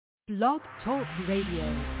Blog Talk Radio.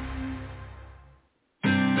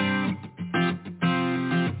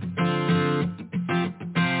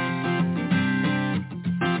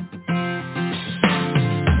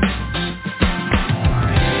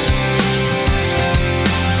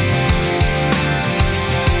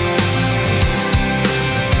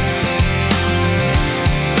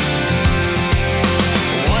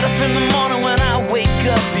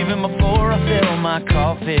 My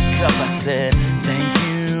coffee cup, I said,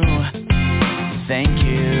 thank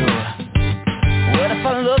you. What if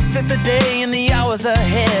I looked at the day and the hours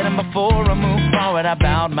ahead, and before I moved forward I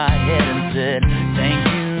bowed my head and said, thank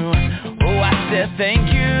you. Oh, I said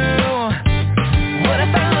thank you. What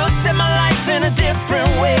if I looked at my life in a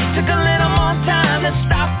different way, took a little more time to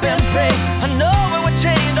stop and pray? I know it would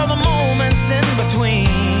change all the moments in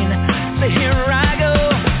between. So here I go.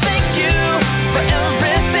 Thank you for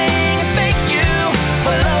everything.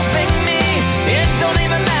 For loving me, it don't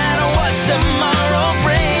even matter what tomorrow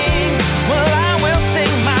brings. Well, I will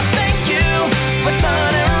sing my thank you for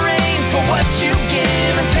sun and rain, for what you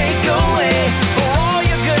give and take away, for all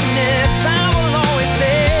your goodness. I will always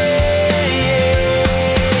say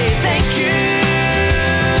thank you.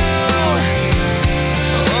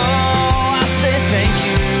 Oh, I say thank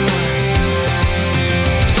you.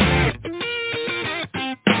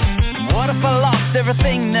 What if I lost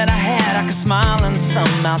everything that I had? I could smile and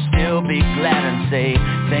somehow still be glad and say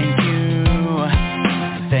thank you,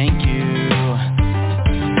 thank you.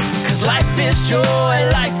 'Cause life is joy,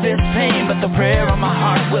 life is pain, but the prayer of my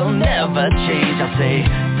heart will never change. I say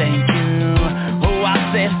thank you, oh I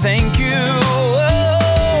say thank you.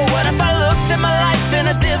 Oh, what if I looked at my life in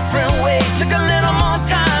a different way, took a little more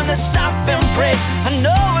time to stop and pray? I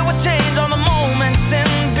know it would change all the moments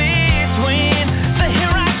in between. So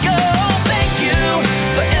here I go, thank you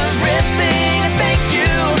for everything. Thank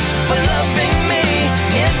you for loving me.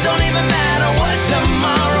 It don't even matter what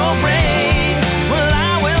tomorrow brings. Well,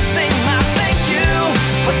 I will sing my thank you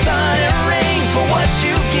for sun and rain, for what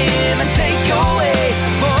you give and take away,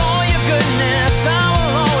 for all your goodness. I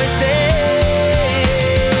will always say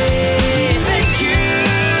thank you.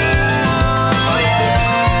 Oh, yeah.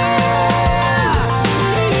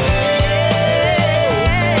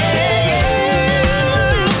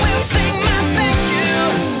 I will sing my thank you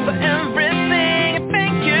for everything.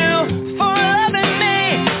 Thank you for loving me.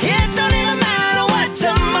 It don't even matter what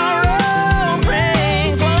tomorrow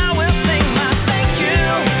brings. Well, I will sing my thank you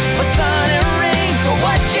for sun and rain, for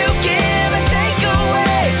what you give and take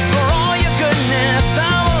away, for all your goodness. I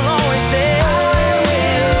will always say I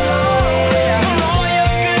will. For all your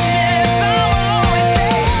goodness, I will always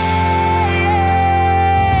say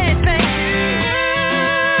thank you.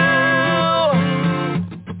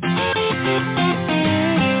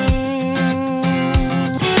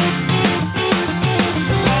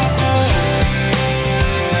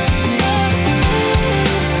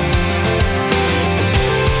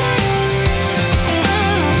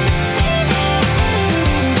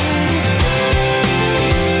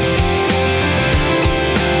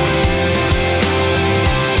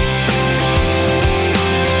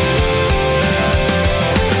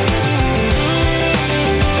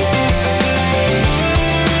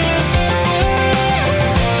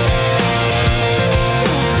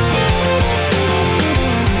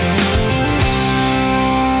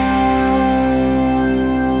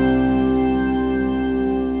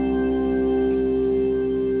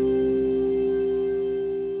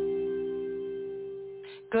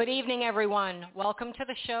 Good evening, everyone. Welcome to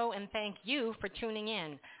the show, and thank you for tuning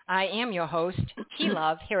in. I am your host,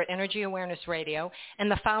 T-Love, here at Energy Awareness Radio, and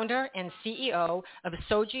the founder and CEO of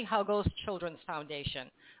Soji Huggles Children's Foundation,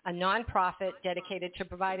 a nonprofit dedicated to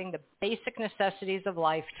providing the basic necessities of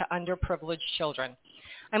life to underprivileged children.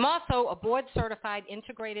 I'm also a board-certified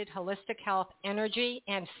integrated holistic health energy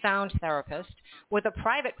and sound therapist with a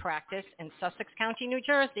private practice in Sussex County, New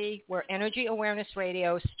Jersey, where Energy Awareness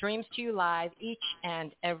Radio streams to you live each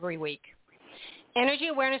and every week. Energy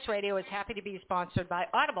Awareness Radio is happy to be sponsored by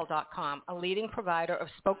Audible.com, a leading provider of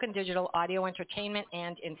spoken digital audio entertainment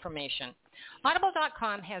and information.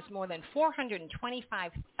 Audible.com has more than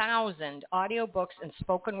 425,000 audiobooks and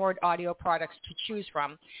spoken word audio products to choose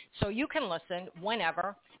from, so you can listen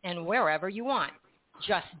whenever and wherever you want.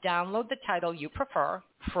 Just download the title you prefer,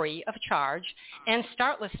 free of charge, and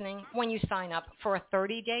start listening when you sign up for a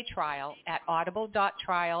 30-day trial at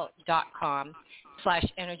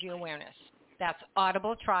audible.trial.com/energyawareness. That's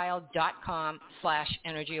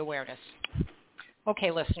audibletrial.com/energyawareness.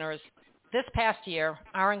 Okay, listeners, this past year,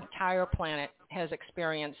 our entire planet has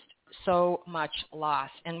experienced so much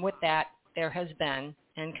loss, and with that, there has been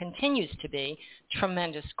and continues to be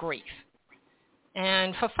tremendous grief.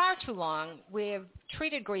 And for far too long, we've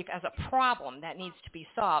treated grief as a problem that needs to be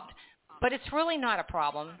solved. But it's really not a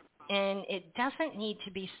problem, and it doesn't need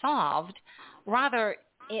to be solved. Rather,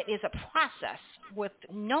 it is a process with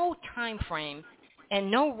no time frame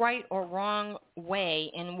and no right or wrong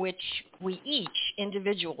way in which we each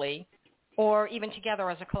individually, or even together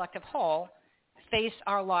as a collective whole, face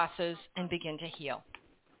our losses and begin to heal.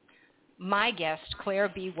 My guest,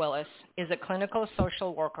 Calir B. Willis, is a clinical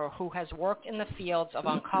social worker who has worked in the fields of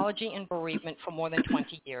oncology and bereavement for more than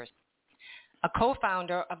 20 years. A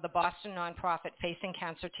co-founder of the Boston nonprofit Facing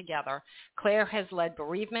Cancer Together, Calir has led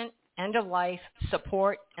bereavement, end-of-life,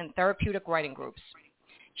 support, and therapeutic writing groups.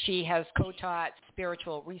 She has co-taught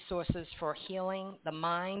spiritual resources for healing the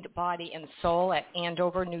mind, body, and soul at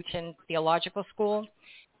Andover Newton Theological School,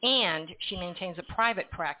 and she maintains a private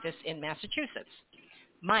practice in Massachusetts,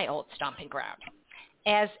 my old stomping ground.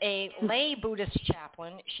 As a lay Buddhist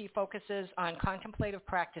chaplain, she focuses on contemplative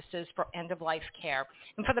practices for end-of-life care.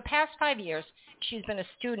 And for the past 5 years, she's been a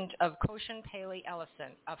student of Koshin Paley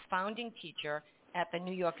Ellison, a founding teacher at the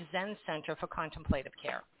New York Zen Center for Contemplative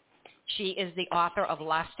Care. She is the author of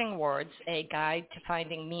Lasting Words, A Guide to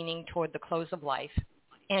Finding Meaning Toward the Close of Life.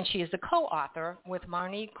 And she is the co-author with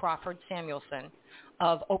Marnie Crawford Samuelson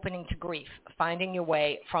of Opening to Grief, Finding Your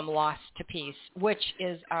Way from Loss to Peace, which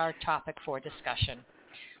is our topic for discussion.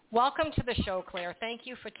 Welcome to the show, Calir. Thank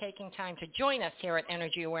you for taking time to join us here at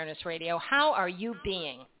Energy Awareness Radio. How are you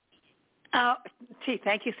being?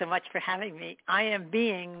 Thank you so much for having me. I am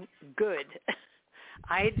being good.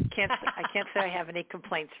 I can't say I have any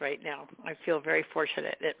complaints right now. I feel very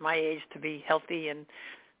fortunate at my age to be healthy and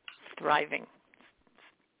thriving.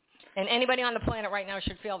 And anybody on the planet right now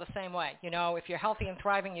should feel the same way. You know, if you're healthy and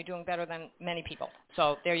thriving, you're doing better than many people.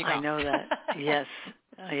 So there you go. I know that. Yes.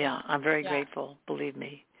 Yeah, I'm very grateful, believe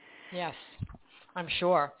me. Yes, I'm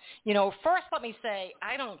sure. You know, first let me say,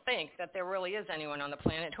 I don't think that there really is anyone on the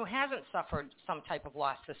planet who hasn't suffered some type of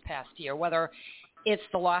loss this past year, whether it's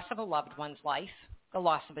the loss of a loved one's life, the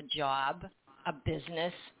loss of a job, a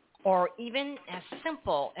business, or even as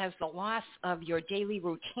simple as the loss of your daily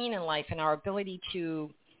routine in life and our ability to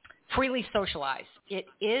freely socialize. It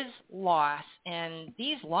is loss, and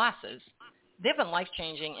these losses, they've been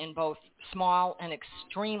life-changing in both small and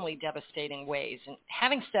extremely devastating ways. And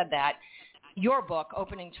having said that, your book,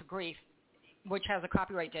 Opening to Grief, which has a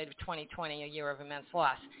copyright date of 2020, a year of immense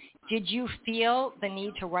loss, did you feel the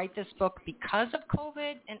need to write this book because of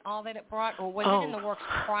COVID and all that it brought, or was it in the works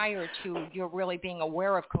prior to your really being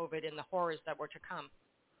aware of COVID and the horrors that were to come?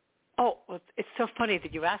 Oh, well, it's so funny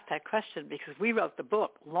that you asked that question because we wrote the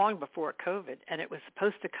book long before COVID, and it was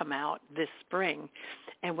supposed to come out this spring.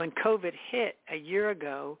 And when COVID hit a year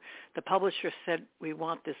ago, the publisher said, we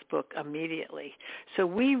want this book immediately. So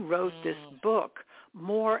we wrote this book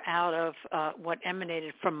more out of what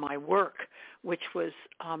emanated from my work, which was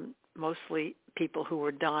mostly people who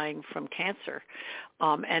were dying from cancer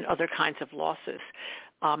and other kinds of losses.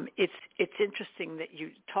 It's interesting that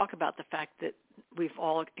you talk about the fact that we've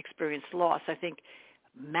all experienced loss. I think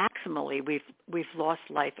maximally we've lost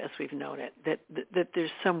life as we've known it, that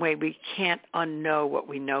there's some way we can't unknow what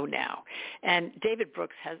we know now. And David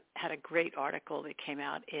Brooks had a great article that came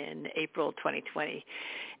out in April 2020,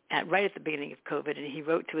 right at the beginning of COVID, and he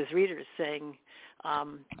wrote to his readers saying,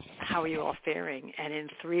 how are you all faring? And in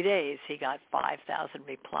 3 days, he got 5,000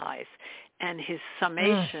 replies. And his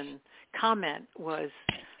summation comment was,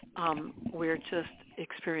 we're just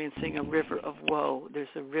experiencing a river of woe. There's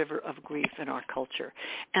a river of grief in our culture.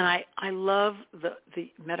 And I love the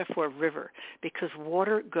metaphor of river because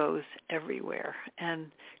water goes everywhere.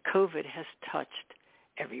 And COVID has touched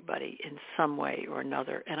everybody in some way or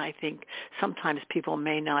another. And I think sometimes people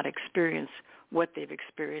may not experience what they've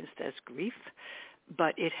experienced as grief,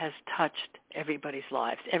 but it has touched everybody's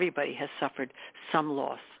lives. Everybody has suffered some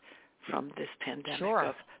loss from this pandemic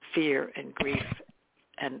of fear and grief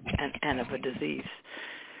and of a disease.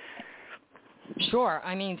 Sure.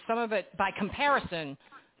 I mean, some of it, by comparison,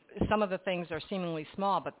 some of the things are seemingly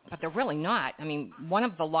small, but they're really not. I mean, one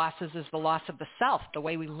of the losses is the loss of the self, the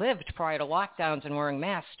way we lived prior to lockdowns and wearing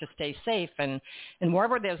masks to stay safe. And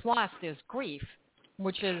wherever there's loss, there's grief,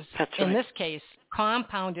 which is, in this case,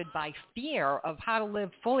 compounded by fear of how to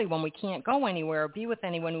live fully when we can't go anywhere or be with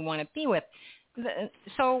anyone we want to be with.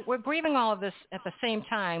 So we're grieving all of this at the same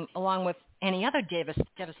time, along with any other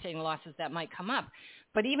devastating losses that might come up.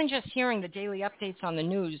 But even just hearing the daily updates on the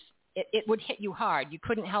news, it would hit you hard. You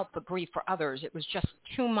couldn't help but grieve for others. It was just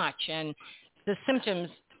too much. And the symptoms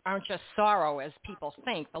aren't just sorrow, as people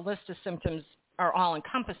think. The list of symptoms are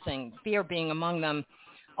all-encompassing, fear being among them,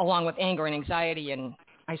 along with anger and anxiety and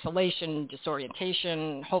isolation,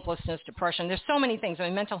 disorientation, hopelessness, depression. There's so many things. I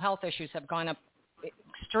mean, mental health issues have gone up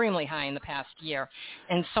extremely high in the past year,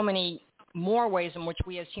 and so many more ways in which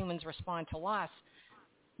we as humans respond to loss.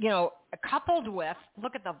 You know, coupled with,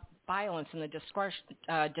 look at the violence and the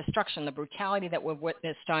destruction, the brutality that we've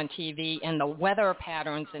witnessed on TV, and the weather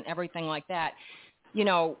patterns and everything like that. You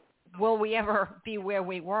know, will we ever be where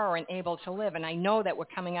we were and able to live? And I know that we're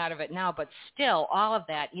coming out of it now, but still, all of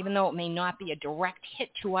that, even though it may not be a direct hit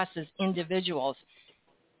to us as individuals,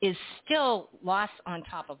 is still loss on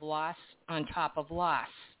top of loss on top of loss.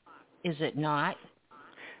 Is it not?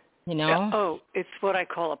 You know? Oh, it's what I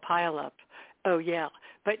call a pileup. Oh, yeah.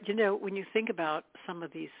 But, you know, when you think about some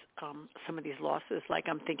of these losses, like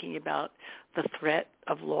I'm thinking about the threat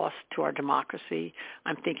of loss to our democracy.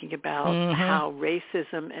 I'm thinking about how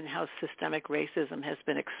racism and how systemic racism has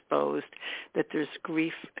been exposed, that there's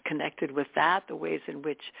grief connected with that, the ways in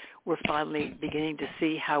which we're finally beginning to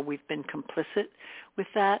see how we've been complicit with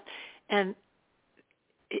that. And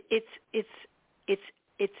it's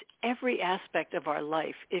every aspect of our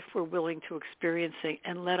life if we're willing to experience it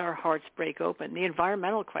and let our hearts break open. The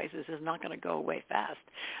environmental crisis is not going to go away fast.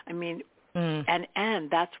 I mean,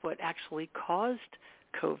 and that's what actually caused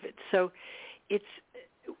COVID. So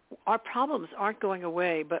our problems aren't going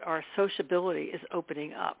away, but our sociability is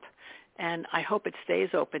opening up. And I hope it stays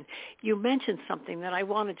open. You mentioned something that I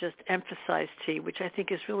want to just emphasize, T, which I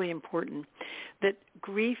think is really important, that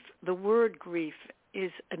grief, the word grief,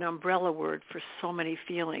 is an umbrella word for so many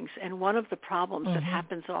feelings. And one of the problems that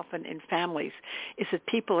happens often in families is that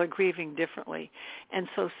people are grieving differently. And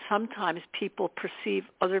so sometimes people perceive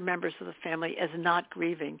other members of the family as not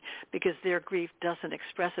grieving because their grief doesn't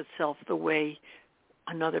express itself the way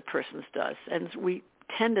another person's does. And we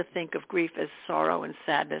tend to think of grief as sorrow and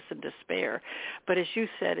sadness and despair. But as you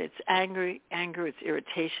said, it's anger, it's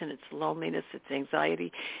irritation, it's loneliness, it's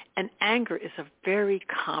anxiety. And anger is a very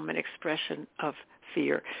common expression of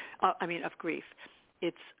of grief.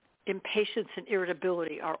 It's impatience and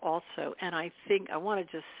irritability are also, and I want to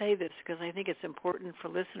just say this because I think it's important for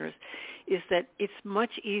listeners, is that it's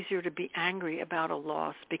much easier to be angry about a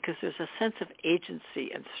loss because there's a sense of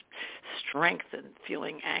agency and strength in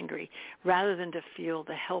feeling angry rather than to feel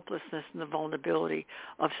the helplessness and the vulnerability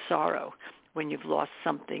of sorrow when you've lost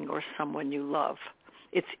something or someone you love.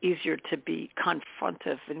 It's easier to be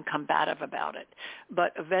confrontive and combative about it.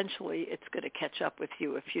 But eventually it's going to catch up with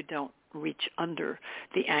you if you don't reach under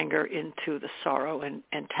the anger into the sorrow and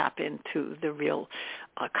tap into the real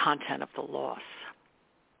content of the loss.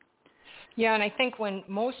 Yeah, and I think when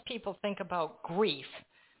most people think about grief,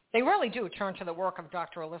 they really do turn to the work of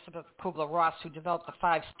Dr. Elizabeth Kubler-Ross, who developed the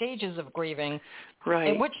 5 stages of grieving,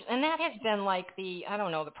 right? And that has been like the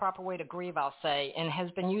proper way to grieve, I'll say, and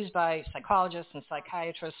has been used by psychologists and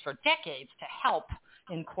psychiatrists for decades to help,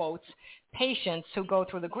 in quotes, patients who go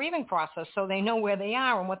through the grieving process so they know where they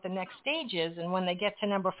are and what the next stage is, and when they get to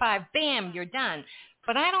number 5, bam, you're done.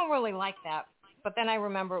 But I don't really like that. But then I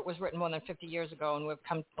remember it was written more than 50 years ago, and we've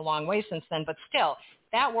come a long way since then. But still,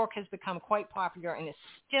 that work has become quite popular and is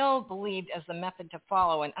still believed as the method to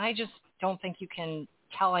follow. And I just don't think you can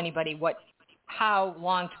tell anybody how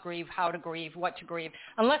long to grieve, how to grieve, what to grieve,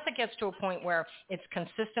 unless it gets to a point where it's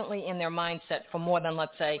consistently in their mindset for more than,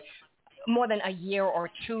 let's say, more than a year or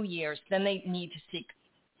 2 years. Then they need to seek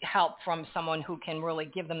help from someone who can really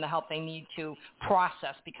give them the help they need to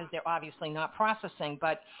process, because they're obviously not processing.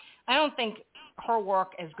 But I don't think her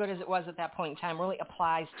work, as good as it was at that point in time, really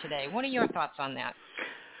applies today. What are your thoughts on that?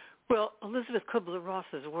 Well, Elizabeth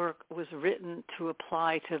Kubler-Ross's work was written to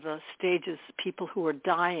apply to the stages people who are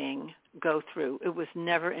dying go through. It was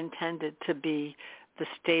never intended to be the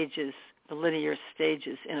stages, the linear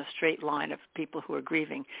stages in a straight line of people who are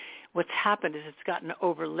grieving. What's happened is it's gotten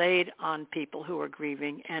overlaid on people who are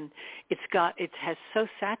grieving, and it has so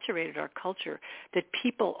saturated our culture that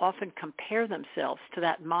people often compare themselves to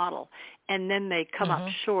that model, and then they come up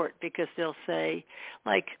short because they'll say,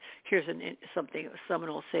 like, here's something someone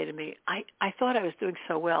will say to me, I thought I was doing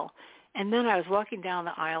so well, and then I was walking down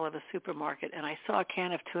the aisle of a supermarket and I saw a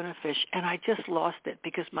can of tuna fish, and I just lost it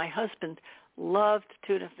because my husband loved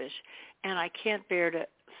tuna fish, and I can't bear to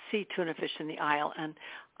see tuna fish in the aisle, and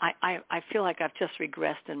I feel like I've just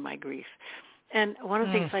regressed in my grief. And one of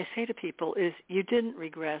the things I say to people is, you didn't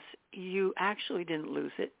regress. You actually didn't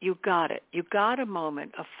lose it. You got it. You got a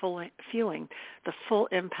moment of feeling the full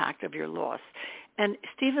impact of your loss. And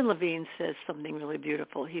Stephen Levine says something really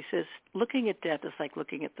beautiful. He says, looking at death is like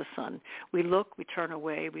looking at the sun. We look, we turn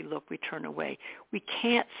away, we look, we turn away. We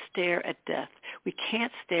can't stare at death. We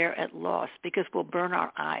can't stare at loss because we'll burn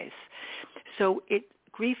our eyes. So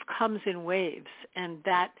grief comes in waves, and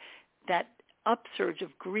that upsurge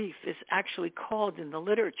of grief is actually called in the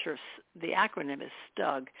literature, the acronym is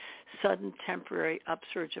STUG, sudden temporary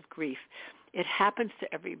upsurge of grief. It happens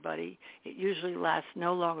to everybody. It usually lasts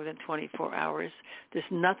no longer than 24 hours. There's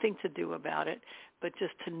nothing to do about it, but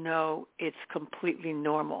just to know it's completely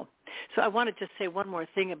normal. So I want to just say one more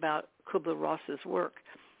thing about Kubler-Ross's work.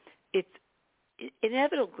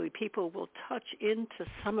 Inevitably, people will touch into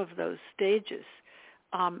some of those stages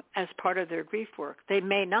as part of their grief work. They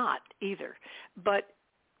may not either, but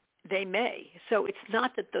they may. So it's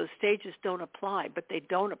not that those stages don't apply, but they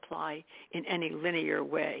don't apply in any linear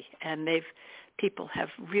way. And people have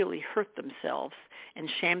really hurt themselves and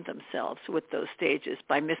shamed themselves with those stages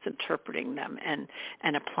by misinterpreting them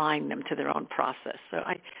and applying them to their own process. So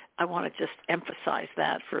I want to just emphasize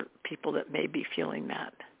that for people that may be feeling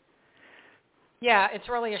that. Yeah, it's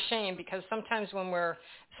really a shame because sometimes when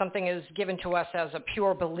something is given to us as a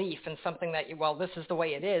pure belief and something that this is the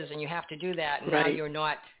way it is and you have to do that, and right. Now you're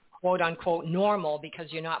not quote unquote normal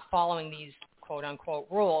because you're not following these quote unquote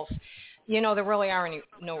rules. There really are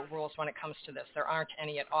no rules when it comes to this. There aren't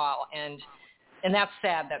any at all, and that's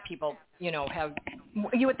sad that people have.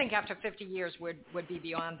 You would think after 50 years would be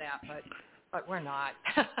beyond that, but we're not.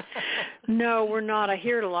 No, we're not. I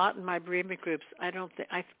hear it a lot in my bereavement groups. I don't think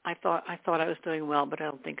I thought I was doing well, but I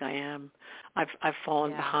don't think I am. I've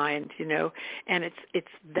fallen behind, and it's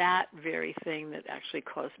that very thing that actually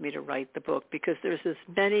caused me to write the book, because there's as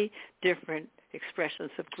many different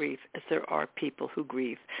expressions of grief as there are people who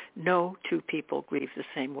grieve. No two people grieve the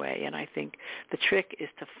same way, and I think the trick is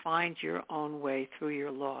to find your own way through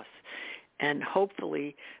your loss. And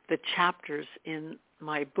hopefully the chapters in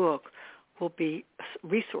my book will be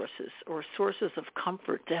resources or sources of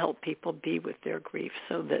comfort to help people be with their grief,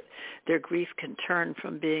 so that their grief can turn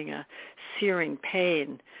from being a searing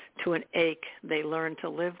pain to an ache they learn to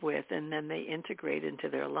live with, and then they integrate into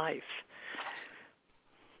their life.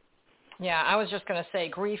 Yeah, I was just going to say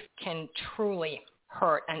grief can truly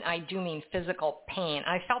hurt, and I do mean physical pain.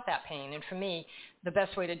 I felt that pain, and for me, the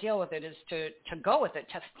best way to deal with it is to go with it,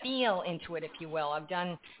 to feel into it, if you will. I've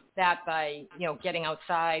done that by, getting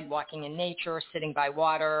outside, walking in nature, sitting by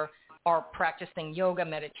water, or practicing yoga,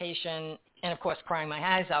 meditation, and of course crying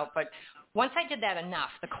my eyes out. But once I did that enough,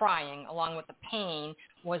 the crying along with the pain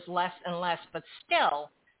was less and less, but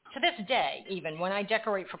still, to this day, even when I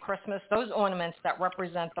decorate for Christmas, those ornaments that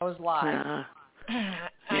represent those lives,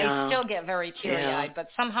 I still get very teary-eyed, but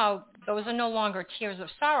somehow those are no longer tears of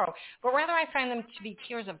sorrow, but rather I find them to be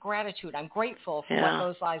tears of gratitude. I'm grateful for what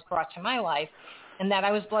those lives brought to my life, and that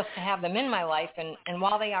I was blessed to have them in my life. And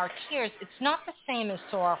while they are tears, it's not the same as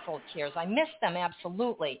sorrowful tears. I miss them,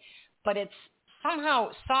 absolutely, but it's somehow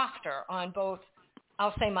softer on both,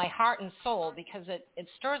 I'll say, my heart and soul, because it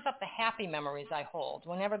stirs up the happy memories I hold.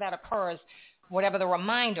 Whenever that occurs, whatever the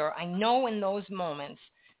reminder, I know in those moments,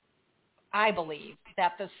 I believe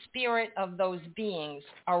that the spirit of those beings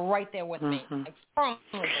are right there with me. I firmly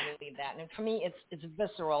believe that. And for me, it's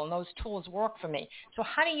visceral, and those tools work for me. So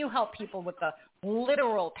how do you help people with the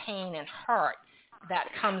literal pain and hurt that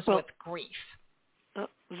comes with grief? So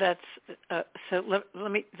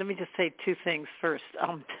let me just say two things first.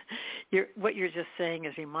 What you're just saying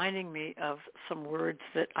is reminding me of some words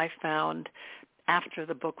that I found after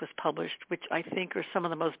the book was published, which I think are some of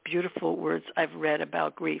the most beautiful words I've read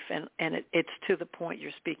about grief, and it's to the point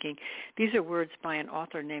you're speaking. These are words by an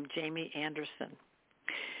author named Jamie Anderson.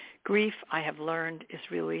 Grief, I have learned, is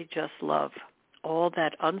really just love. All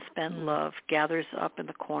that unspent love gathers up in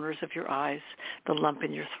the corners of your eyes, the lump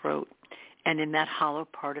in your throat, and in that hollow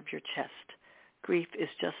part of your chest. Grief is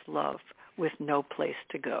just love with no place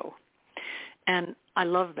to go. And I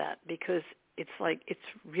love that, because it's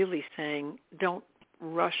really saying, don't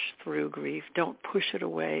rush through grief. Don't push it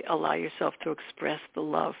away. Allow yourself to express the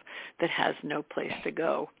love that has no place to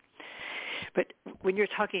go. But when you're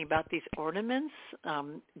talking about these ornaments,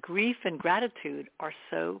 grief and gratitude are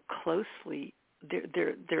so closely,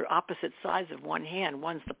 they're opposite sides of one hand.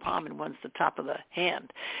 One's the palm and one's the top of the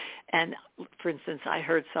hand. And for instance, I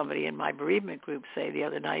heard somebody in my bereavement group say the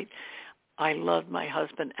other night, I love my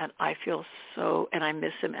husband, and I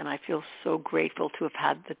miss him, and I feel so grateful to have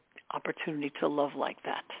had the opportunity to love like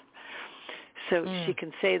that. So she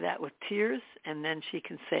can say that with tears, and then she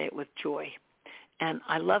can say it with joy. And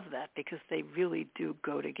I love that, because they really do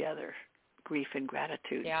go together, grief and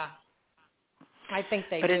gratitude. Yeah, I think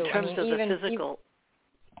they do. But in terms of the physical,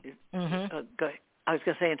 I was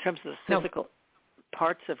going to say, in terms of the physical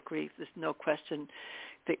parts of grief, there's no question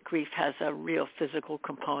that grief has a real physical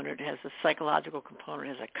component, it has a psychological component,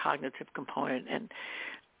 it has a cognitive component, and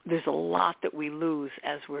there's a lot that we lose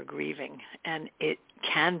as we're grieving, and it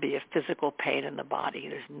can be a physical pain in the body.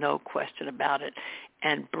 There's no question about it.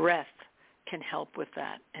 And breath can help with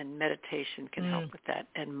that, and meditation can help with that,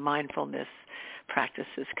 and mindfulness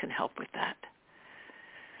practices can help with that.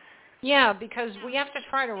 Yeah, because we have to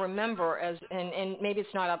try to remember, and maybe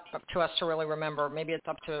it's not up to us to really remember. Maybe it's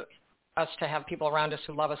up to us to have people around us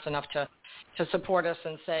who love us enough to support us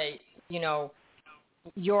and say,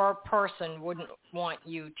 your person wouldn't want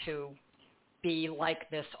you to be like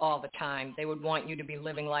this all the time. They would want you to be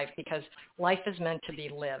living life, because life is meant to be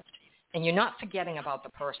lived. And you're not forgetting about the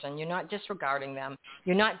person. You're not disregarding them.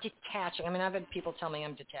 You're not detaching. I mean, I've had people tell me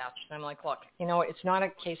I'm detached. And I'm like, look, it's not a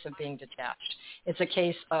case of being detached. It's a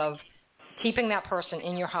case of keeping that person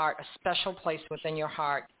in your heart, a special place within your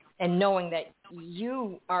heart, and knowing that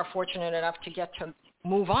you are fortunate enough to get to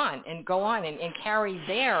move on and go on and carry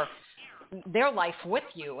their life with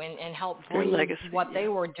you and help bring what they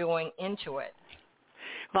were doing into it.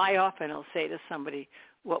 Well, I often will say to somebody,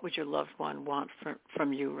 what would your loved one want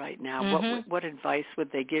from you right now? Mm-hmm. What advice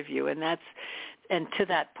would they give you? And to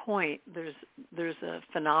that point, there's a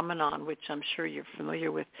phenomenon which I'm sure you're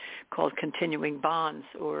familiar with called continuing bonds,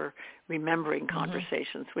 or remembering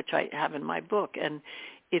conversations, which I have in my book. And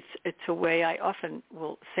it's a way I often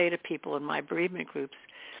will say to people in my bereavement groups,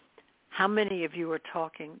 how many of you are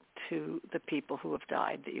talking to the people who have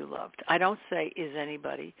died that you loved? I don't say, is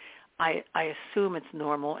anybody? I assume it's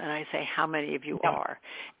normal, and I say, how many of you are?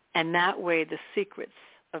 And that way the secrets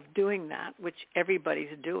of doing that, which everybody's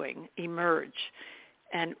doing, emerge.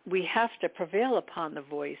 And we have to prevail upon the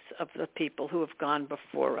voice of the people who have gone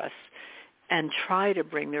before us and try to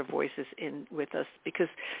bring their voices in with us, because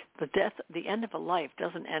the end of a life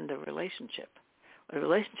doesn't end a relationship. The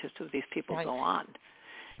relationships with these people go on.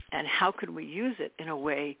 And how can we use it in a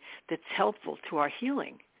way that's helpful to our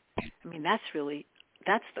healing? I mean, that's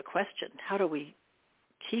the question. How do we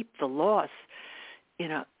keep the loss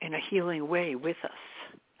in a healing way with us?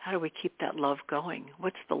 How do we keep that love going?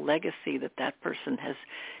 What's the legacy that person has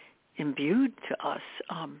imbued to us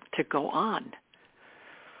to go on?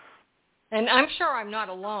 And I'm sure I'm not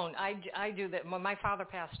alone. I do that. When my father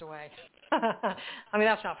passed away, I mean,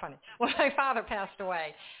 that's not funny. When my father passed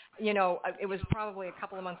away, it was probably a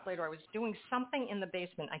couple of months later. I was doing something in the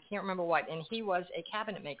basement. I can't remember what. And he was a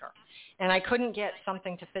cabinet maker. And I couldn't get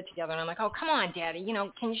something to fit together. And I'm like, oh, come on, Daddy.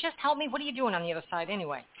 Can you just help me? What are you doing on the other side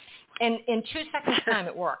anyway? And in 2 seconds' time,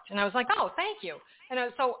 it worked. And I was like, oh, thank you. And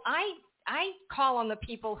so I call on the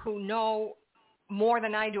people who know more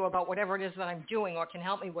than I do about whatever it is that I'm doing or can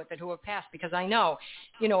help me with it, who have passed, because I know,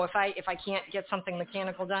 if I can't get something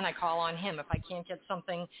mechanical done, I call on him. If I can't get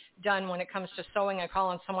something done when it comes to sewing, I call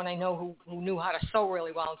on someone I know who knew how to sew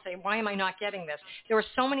really well and say, why am I not getting this? There are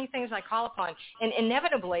so many things I call upon, and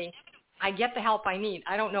inevitably I get the help I need.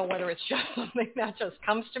 I don't know whether it's just something that just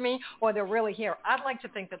comes to me or they're really here. I'd like to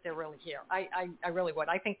think that they're really here. I really would.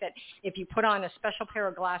 I think that if you put on a special pair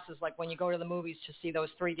of glasses, like when you go to the movies to see those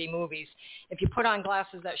 3D movies, if you put on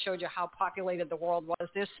glasses that showed you how populated the world was,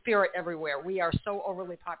 there's spirit everywhere. We are so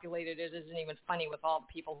overly populated, it isn't even funny with all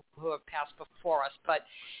the people who have passed before us. But,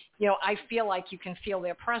 I feel like you can feel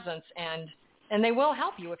their presence, and they will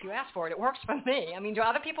help you if you ask for it. It works for me. I mean, do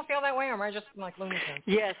other people feel that way, or am I just like lunatic?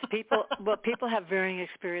 Yes, people have varying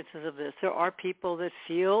experiences of this. There are people that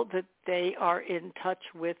feel that they are in touch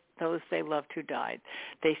with those they loved who died.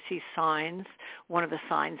 They see signs. One of the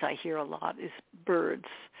signs I hear a lot is birds.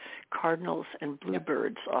 Cardinals and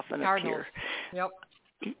bluebirds often appear. Yep.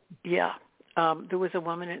 Yeah. There's a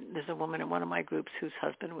woman in one of my groups whose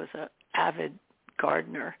husband was an avid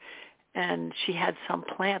gardener, and she had some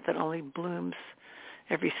plant that only blooms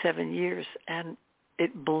every 7 years, and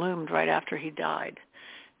it bloomed right after he died.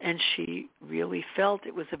 And she really felt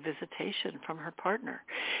it was a visitation from her partner.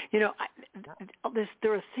 There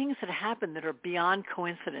are things that happen that are beyond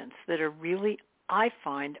coincidence, that are really, I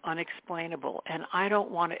find, unexplainable. And I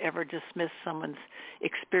don't want to ever dismiss someone's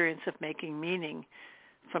experience of making meaning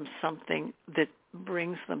from something that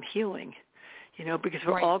brings them healing, because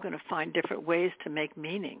we're all going to find different ways to make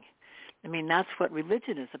meaning. I mean, that's what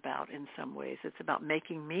religion is about in some ways. It's about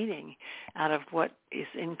making meaning out of what is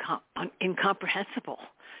incomprehensible,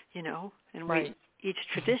 and each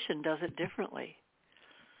tradition does it differently.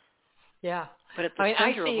 Yeah. But at the I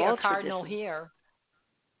center see of all a cardinal traditions, here.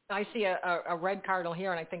 I see a red cardinal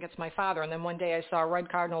here, and I think it's my father. And then one day I saw a red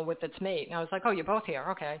cardinal with its mate, and I was like, oh, you're both here.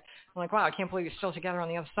 Okay. I'm like, wow, I can't believe you're still together on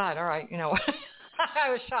the other side. All right,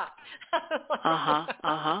 I was shocked.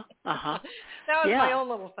 That was my own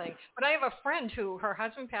little thing. But I have a friend who, her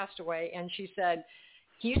husband passed away, and she said,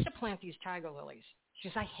 he used to plant these tiger lilies. She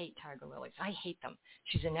goes, I hate tiger lilies. I hate them.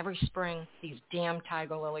 She says, in every spring, these damn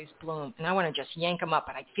tiger lilies bloom, and I want to just yank him up,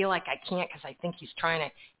 but I feel like I can't because I think he's trying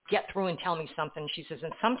to get through and tell me something. She says,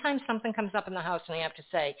 and sometimes something comes up in the house, and I have to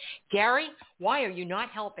say, Gary, why are you not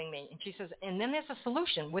helping me? And she says, and then there's a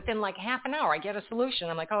solution. Within like half an hour, I get a solution.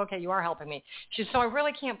 I'm like, oh, okay, you are helping me. She says, so I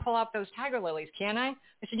really can't pull out those tiger lilies, can I?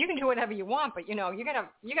 I said, you can do whatever you want, but, you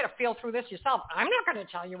gotta feel through this yourself. I'm not going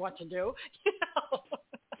to tell you what to do.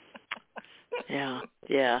 Yeah.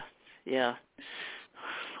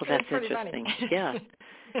 Well, that's interesting. Yeah.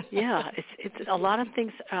 It's a lot of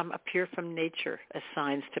things appear from nature as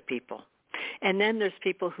signs to people. And then there's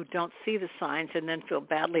people who don't see the signs and then feel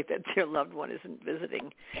badly that their loved one isn't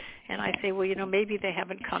visiting. And I say, well, maybe they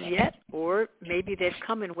haven't come yet, or maybe they've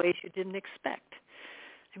come in ways you didn't expect.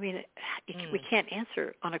 I mean, we can't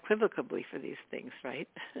answer unequivocally for these things, right?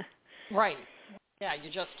 Right. Yeah,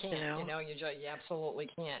 you just can't, you absolutely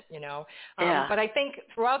can't, Yeah. But I think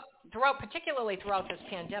particularly throughout this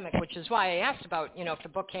pandemic, which is why I asked about, if the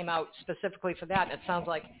book came out specifically for that, it sounds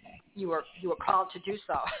like you were called to do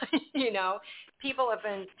so. People have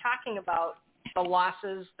been talking about the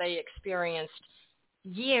losses they experienced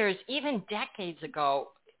years, even decades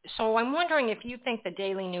ago. So I'm wondering if you think the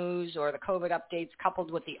daily news or the COVID updates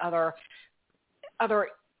coupled with the other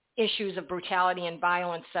issues of brutality and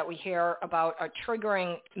violence that we hear about are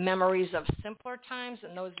triggering memories of simpler times,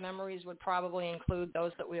 and those memories would probably include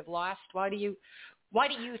those that we have lost. Why do you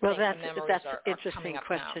think the memories that's are interesting coming up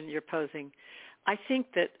question now? You're posing. I think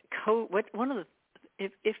that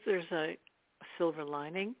if there's a silver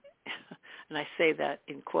lining, and I say that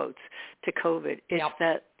in quotes, to COVID, it's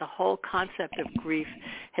that the whole concept of grief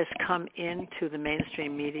has come into the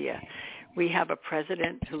mainstream media. We have a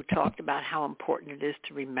president who talked about how important it is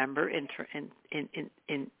to remember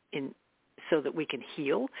so that we can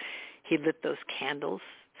heal. He lit those candles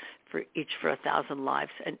for 1,000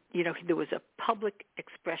 lives. And, there was a public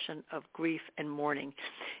expression of grief and mourning.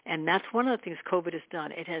 And that's one of the things COVID has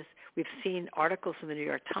done. We've seen articles in the New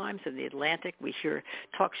York Times and the Atlantic. We hear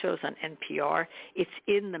talk shows on NPR. It's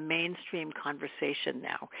in the mainstream conversation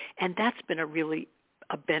now. And that's been a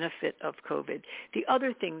benefit of COVID. The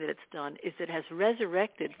other thing that it's done is it has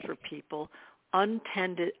resurrected for people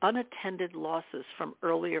unattended losses from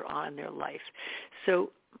earlier on in their life.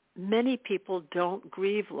 So many people don't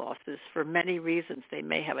grieve losses for many reasons. They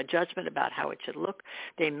may have a judgment about how it should look.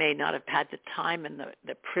 They may not have had the time and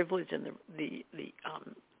the privilege and the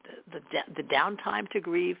downtime to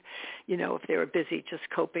grieve, if they were busy just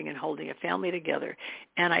coping and holding a family together.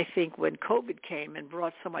 And I think when COVID came and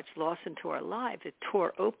brought so much loss into our lives, it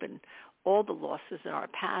tore open all the losses in our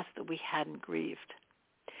past that we hadn't grieved.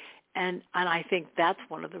 And I think that's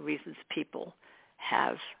one of the reasons people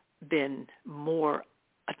have been more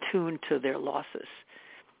attuned to their losses.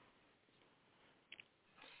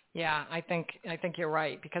 Yeah, I think you're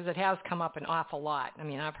right, because it has come up an awful lot. I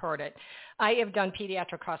mean, I've heard it. I have done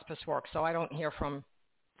pediatric hospice work, so I don't hear from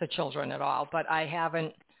the children at all. But I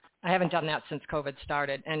haven't done that since COVID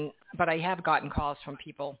started. But I have gotten calls from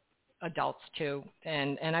people, adults too,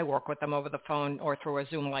 and I work with them over the phone or through a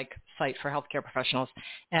Zoom-like site for healthcare professionals.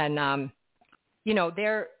 And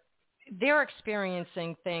they're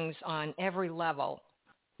experiencing things on every level,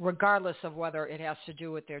 regardless of whether it has to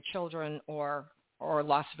do with their children or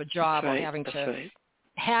loss of a job, or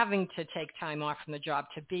having to take time off from the job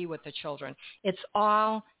to be with the children. It's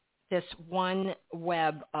all this one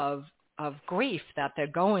web of grief that they're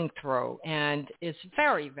going through, and it's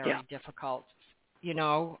very, very difficult, and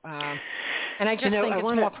I just think it's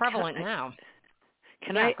more prevalent now.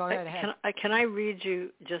 Go right ahead. Can I read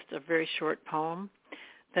you just a very short poem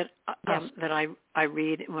that I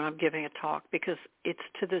read when I'm giving a talk, because it's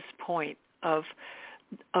to this point of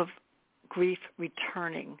grief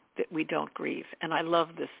returning that we don't grieve. And I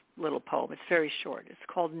love this little poem. It's very short. It's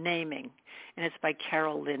called Naming, and it's by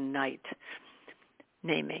Carol Lynn Knight.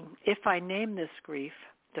 Naming. If I name this grief,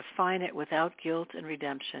 define it without guilt and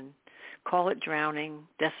redemption, call it drowning,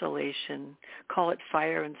 desolation, call it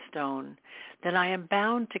fire and stone, then I am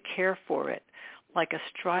bound to care for it like a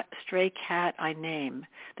stray cat I name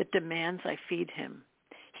that demands I feed him.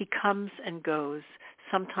 He comes and goes,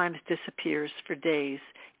 sometimes disappears for days,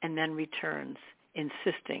 and then returns,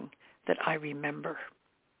 insisting that I remember.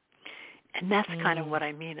 And that's kind of what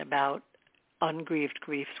I mean about ungrieved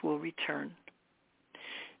griefs will return.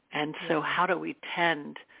 And so how do we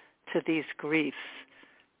tend to these griefs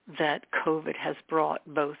that COVID has brought,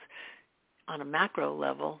 both on a macro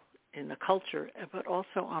level in the culture, but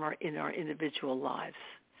also in our individual lives?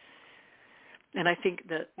 And I think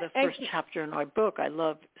the first chapter in our book, I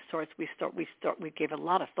love, we gave a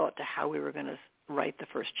lot of thought to how we were going to write the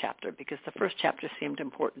first chapter because the first chapter seemed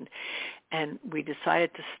important. And we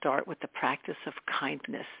decided to start with the practice of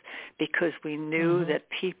kindness because we knew that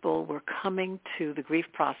people were coming to the grief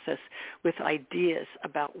process with ideas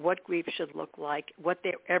about what grief should look like,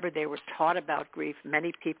 whatever they were taught about grief.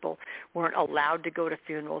 Many people weren't allowed to go to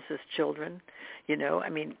funerals as children. You know, I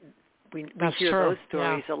mean, we hear those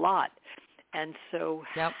stories a lot. And so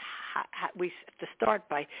we have to start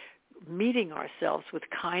by meeting ourselves with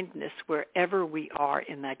kindness wherever we are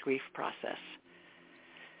in that grief process.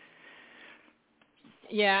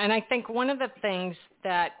 Yeah, and I think one of the things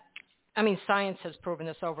that, I mean, science has proven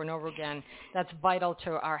this over and over again, that's vital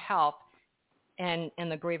to our health and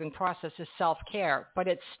the grieving process is self-care. But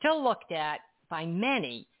it's still looked at by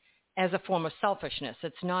many as a form of selfishness.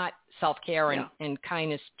 It's not self-care and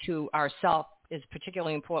kindness to ourselves is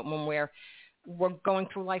particularly important when we're going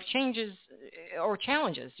through life changes or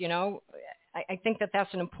challenges, you know. I think that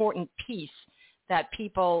that's an important piece that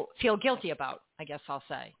people feel guilty about, I guess I'll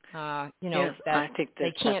say. You know, yes, that I think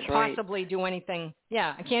they can't right. possibly do anything.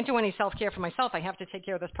 Yeah, I can't do any self-care for myself. I have to take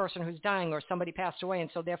care of this person who's dying or somebody passed away, and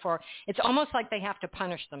so therefore it's almost like they have to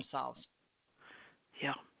punish themselves.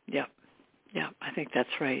 Yeah, I think that's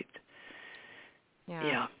right.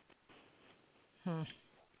 Yeah.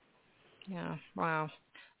 Yeah, wow.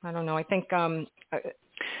 I don't know. I think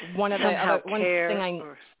one of somehow the one care thing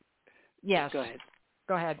yes. Go ahead.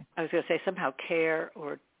 Go ahead. I was going to say somehow care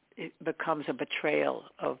or it becomes a betrayal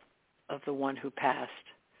of the one who passed.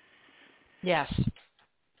 Yes.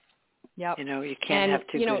 Yep. You know, you can't have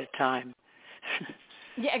too good a time.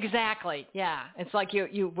 Yeah, exactly. Yeah, it's like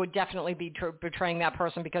you would definitely be betraying that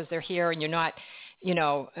person because they're here and you're not. You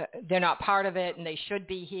know, they're not part of it, and they should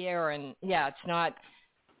be here. And it's not.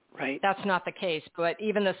 Right. That's not the case. But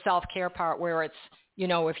even the self-care part where it's, you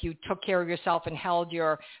know, if you took care of yourself and held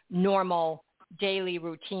your normal daily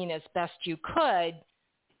routine as best you could,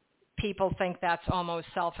 people think that's almost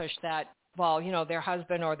selfish that, well, you know, their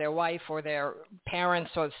husband or their wife or their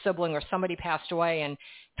parents or sibling or somebody passed away and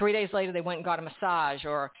 3 days later they went and got a massage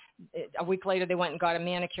or a week later they went and got a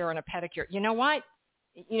manicure and a pedicure. You know what?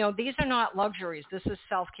 You know, these are not luxuries. This is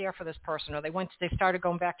self-care for this person. Or they started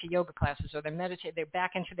going back to yoga classes, or they're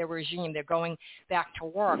back into their regime. They're going back to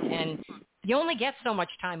work, and you only get so much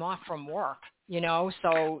time off from work, you know.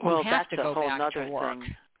 So you have to go back to work.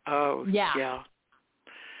 Thing. Oh, yeah.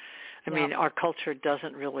 I mean, our culture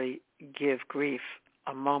doesn't really give grief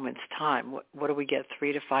a moment's time. What do we get?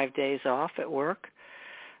 3 to 5 days off at work?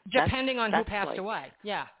 Depending on who passed away.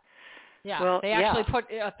 Yeah. Yeah, well, they actually put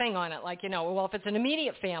a thing on it, like, you know, well, if it's an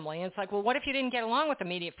immediate family, and it's like, well, what if you didn't get along with the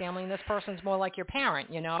immediate family and this person's more like your parent,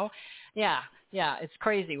 you know? Yeah, it's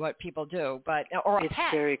crazy what people do, but or a it's pet.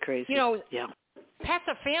 It's very crazy. You know, pets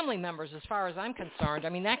are family members as far as I'm concerned. I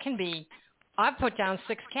mean, that can be, I've put down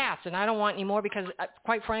 6 cats, and I don't want any more because,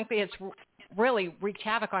 quite frankly, it's really wreaked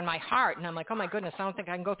havoc on my heart, and I'm like, oh, my goodness, I don't think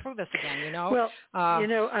I can go through this again, you know? Well, you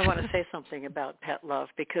know, I want to say something about pet love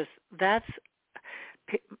because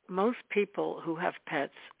most people who have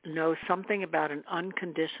pets know something about an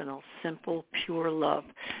unconditional, simple, pure love,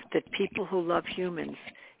 that people who love humans,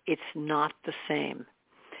 it's not the same.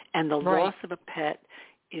 And the loss of a pet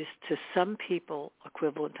is to some people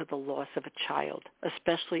equivalent to the loss of a child,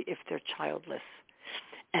 especially if they're childless.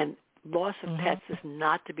 And loss of pets is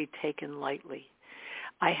not to be taken lightly.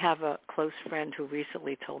 I have a close friend who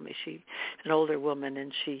recently told me, an older woman,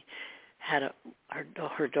 and she had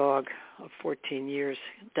her dog of 14 years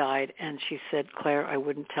died, and she said, Claire, I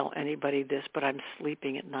wouldn't tell anybody this, but I'm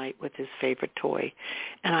sleeping at night with his favorite toy.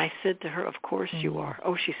 And I said to her, of course you are.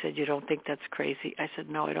 Oh, she said, you don't think that's crazy? I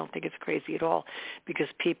said, no, I don't think it's crazy at all, because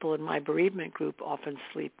people in my bereavement group often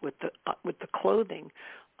sleep with the clothing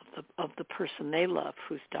of the person they love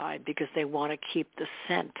who's died, because they want to keep the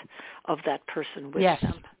scent of that person with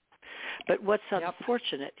them. But what's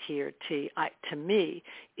unfortunate here, to me,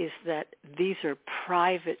 is that these are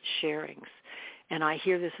private sharings. And I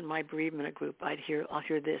hear this in my bereavement group. I'll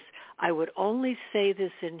hear this. I would only say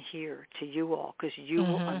this in here to you all because you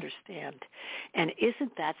will understand. And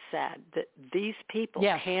isn't that sad that these people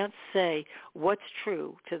can't say what's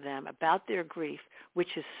true to them about their grief, which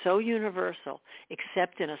is so universal,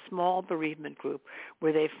 except in a small bereavement group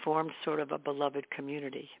where they've formed sort of a beloved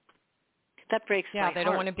community. That breaks my heart. They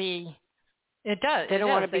don't want to be. It does. They don't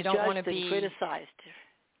want to be judged and criticized.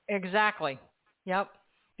 Exactly. Yep.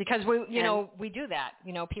 Because we do that.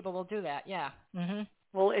 You know, people will do that. Yeah. Mm-hmm.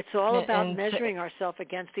 Well, it's all about measuring ourselves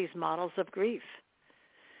against these models of grief.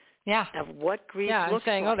 of what grief I'm looks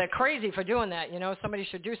saying, like. oh, they're crazy for doing that. Somebody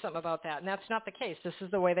should do something about that. And that's not the case. This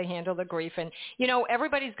is the way they handle the grief. And,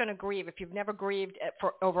 everybody's going to grieve. If you've never grieved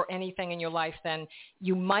over anything in your life, then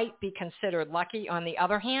you might be considered lucky. On the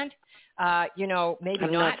other hand, maybe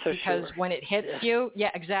I'm not so because sure. when it hits you,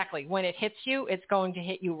 exactly. When it hits you, it's going to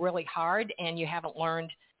hit you really hard, and you haven't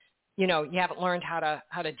learned how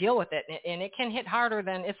to deal with it. And it can hit harder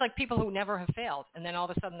than, it's like people who never have failed, and then all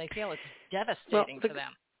of a sudden they fail. It's devastating to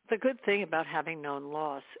them. The good thing about having known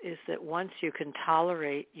loss is that once you can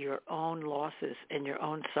tolerate your own losses and your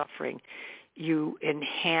own suffering, you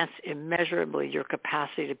enhance immeasurably your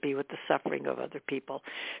capacity to be with the suffering of other people.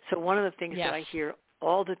 So one of the things that I hear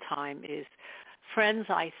all the time is friends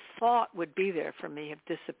I thought would be there for me have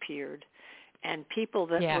disappeared, and people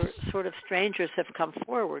that were sort of strangers have come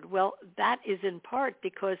forward. Well, that is in part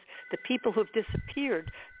because the people who have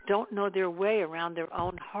disappeared don't know their way around their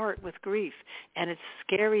own heart with grief, and it's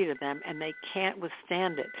scary to them, and they can't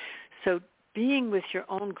withstand it. So being with your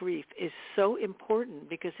own grief is so important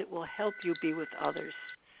because it will help you be with others.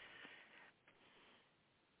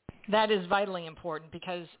 That is vitally important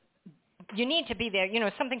because you need to be there.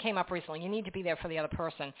 Something came up recently. You need to be there for the other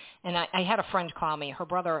person. And I had a friend call me. Her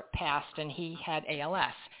brother passed, and he had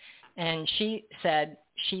ALS. And she said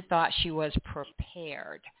she thought she was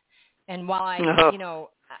prepared. And while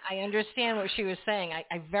I understand what she was saying, I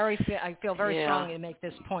feel very strongly to make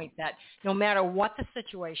this point that no matter what the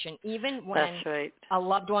situation, even when a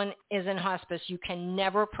loved one is in hospice, you can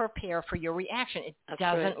never prepare for your reaction. It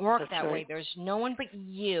doesn't work that way. There's no one but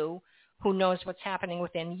you who knows what's happening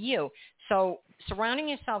within you. So surrounding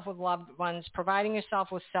yourself with loved ones, providing yourself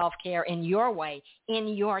with self-care in your way, in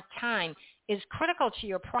your time, is critical to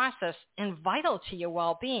your process and vital to your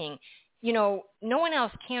well-being. No one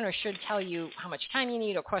else can or should tell you how much time you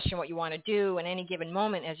need or question what you want to do in any given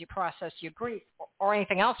moment as you process your grief, or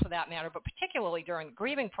anything else for that matter, but particularly during the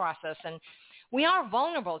grieving process. And we are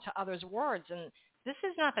vulnerable to others' words, and this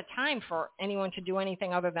is not the time for anyone to do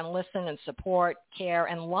anything other than listen and support, care,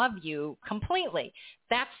 and love you completely.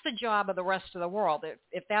 That's the job of the rest of the world.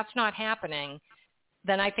 If that's not happening,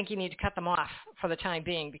 then I think you need to cut them off for the time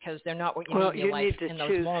being because they're not what you need in your life in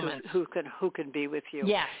those moments. Who can be with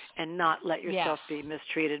you, and not let yourself be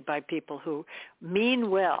mistreated by people who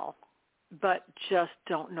mean well but just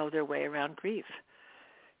don't know their way around grief.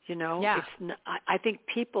 I think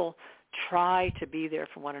people try to be there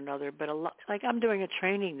for one another, but like I'm doing a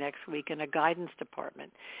training next week in a guidance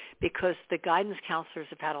department because the guidance counselors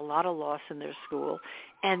have had a lot of loss in their school,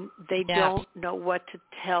 and they don't know what to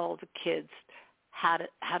tell the kids how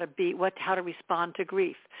to respond to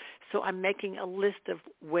grief. So I'm making a list of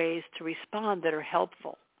ways to respond that are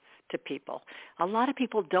helpful to people. A lot of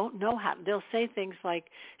people don't know how. They'll say things like,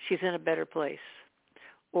 she's in a better place,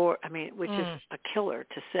 or, which is a killer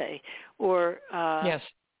to say, or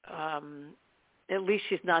at least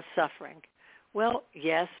she's not suffering. Well,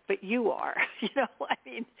 yes, but you are.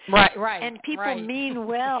 Right. And people mean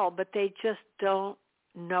well, but they just don't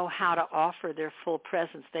know how to offer their full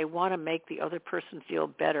presence. They want to make the other person feel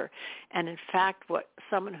better. And in fact, what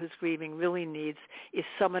someone who's grieving really needs is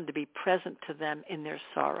someone to be present to them in their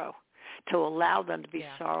sorrow, to allow them to be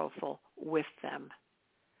sorrowful with them.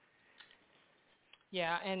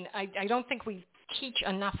 Yeah, and I don't think we teach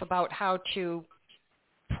enough about how to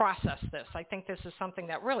process this. I think this is something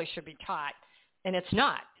that really should be taught, and it's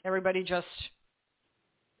not. Everybody just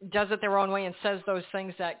does it their own way and says those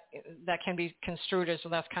things that can be construed as, well,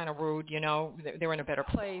 that's kind of rude, they're in a better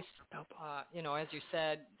place. As you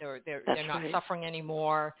said, they're not suffering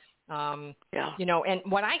anymore. And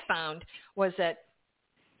what I found was that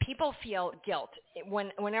people feel guilt.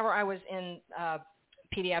 Whenever I was in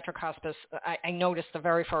pediatric hospice, I noticed the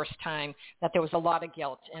very first time that there was a lot of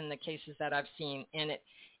guilt in the cases that I've seen, and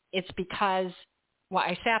it's because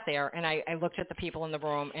I sat there and I looked at the people in the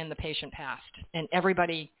room, and the patient passed, and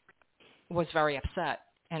everybody was very upset.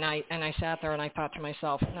 And I sat there and I thought to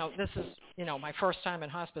myself, no, this is, my first time in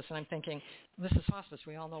hospice, and I'm thinking, this is hospice.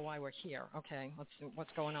 We all know why we're here. Okay,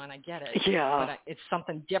 what's going on? I get it. Yeah. But it's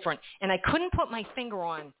something different. And I couldn't put my finger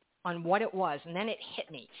on what it was, and then it hit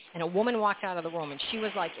me. And a woman walked out of the room, and she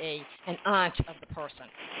was like an aunt of the person.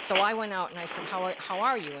 So I went out and I said, how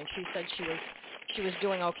are you? And she said she was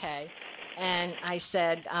doing okay. And I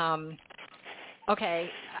said, okay,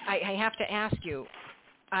 I have to ask you,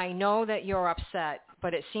 I know that you're upset,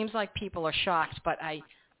 but it seems like people are shocked, but I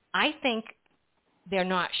think they're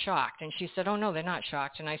not shocked. And she said, oh, no, they're not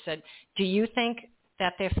shocked. And I said, do you think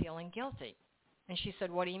that they're feeling guilty? And she said,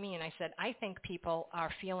 what do you mean? I said, I think people are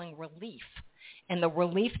feeling relief. And the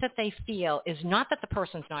relief that they feel is not that the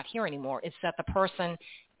person's not here anymore. It's that the person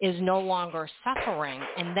is no longer suffering.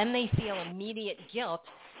 And then they feel immediate guilt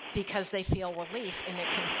because they feel relief. And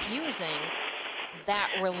they're confusing that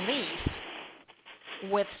relief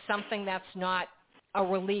with something that's not a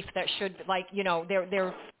relief that should, like, you know,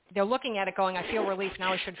 they're looking at it going, I feel relief,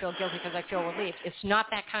 now I should feel guilty because I feel relief. It's not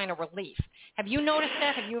that kind of relief. Have you noticed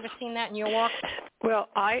that? Have you ever seen that in your work? Well,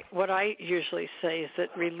 what I usually say is that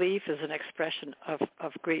relief is an expression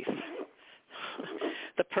of grief.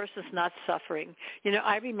 The person's not suffering. You know,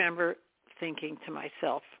 I remember thinking to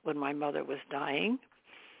myself when my mother was dying,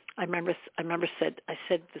 I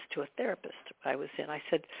said this to a therapist I was in. I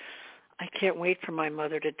said, I can't wait for my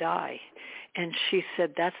mother to die. And she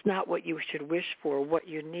said, that's not what you should wish for. What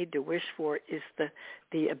you need to wish for is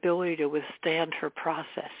the ability to withstand her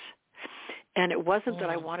process. And it wasn't that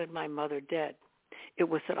I wanted my mother dead. It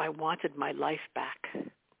was that I wanted my life back.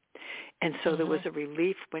 And so there was a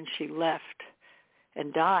relief when she left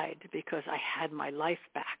and died because I had my life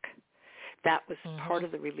back. That was part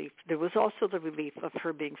of the relief. There was also the relief of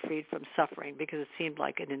her being freed from suffering because it seemed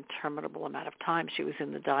like an interminable amount of time she was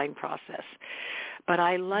in the dying process. But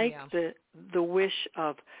I liked the wish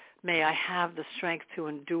of, may I have the strength to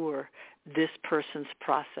endure this person's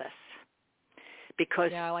process.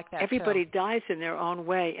 Because I like that everybody too. dies in their own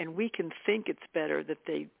way, and we can think it's better that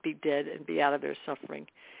they be dead and be out of their suffering.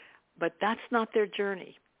 But that's not their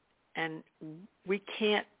journey. And we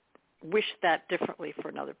can't wish that differently for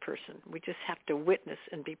another person. We just have to witness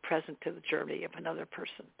and be present to the journey of another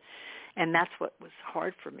person. And that's what was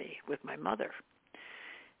hard for me with my mother,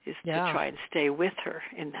 is to try and stay with her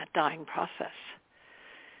in that dying process.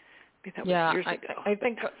 I mean, that was years ago.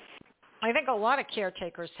 I think a lot of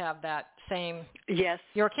caretakers have that same. Yes.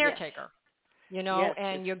 You're a caretaker, you know,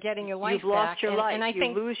 and you're getting your life back. You've lost your life. And I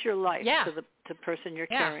think, you lose your life to the person you're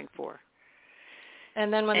caring for.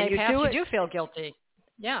 And then when they pass, you do feel guilty.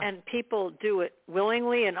 Yeah. And people do it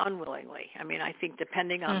willingly and unwillingly. I mean, I think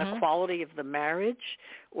depending on the quality of the marriage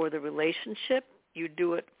or the relationship, you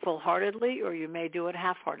do it full-heartedly or you may do it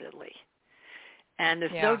half-heartedly. And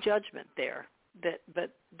there's no judgment there.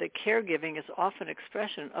 But the caregiving is often an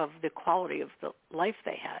expression of the quality of the life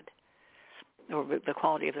they had or the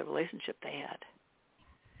quality of the relationship they had.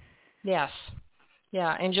 Yes.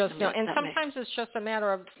 Yeah, and just, you know, and sometimes it's just a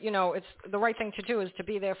matter of, you know, it's the right thing to do is to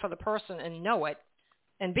be there for the person and know it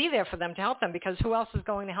and be there for them to help them, because who else is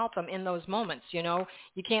going to help them in those moments, you know?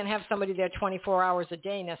 You can't have somebody there 24 hours a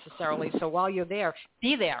day necessarily. So while you're there,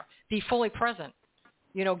 be fully present,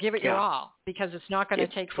 you know, give it your all, because it's not going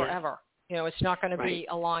to take forever. You know, it's not going to be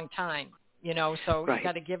a long time, you know, so you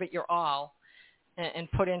got to give it your all and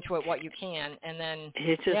put into it what you can, and then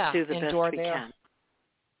do the best we can.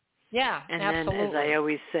 Yeah, and absolutely. And then, as I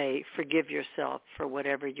always say, forgive yourself for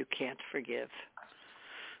whatever you can't forgive,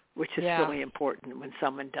 which is really important when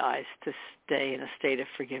someone dies, to stay in a state of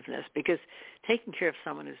forgiveness, because taking care of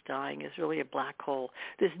someone who's dying is really a black hole.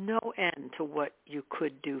 There's no end to what you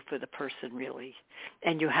could do for the person, really,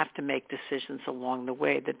 and you have to make decisions along the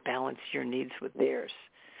way that balance your needs with theirs.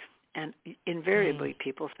 And invariably,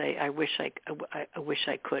 people say, I wish I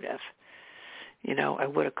could have. You know, I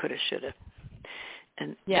would have, could have, should have.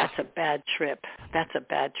 And that's a bad trip. That's a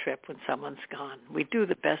bad trip when someone's gone. We do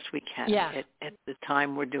the best we can at the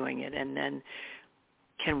time we're doing it, and then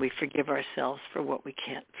can we forgive ourselves for what we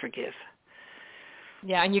can't forgive?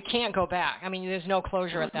 Yeah, and you can't go back. I mean, there's no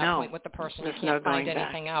closure at that point with the person. You can't find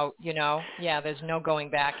anything out, you know. Yeah, there's no going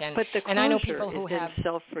back. But the closure I know people who have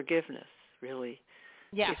self-forgiveness, really.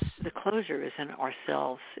 Yes. The closure is in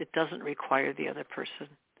ourselves. It doesn't require the other person.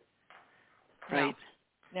 Right?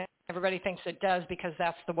 No. Everybody thinks it does, because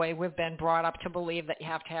that's the way we've been brought up to believe, that you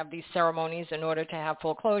have to have these ceremonies in order to have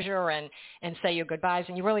full closure and say your goodbyes,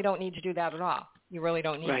 and you really don't need to do that at all. You really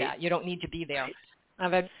don't need that. You don't need to be there.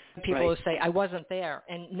 I've had people who say, I wasn't there.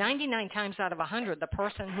 And 99 times out of 100, the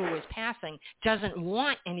person who is passing doesn't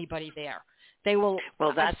want anybody there. They will,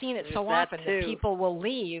 I've seen it so often that people will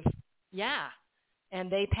leave, and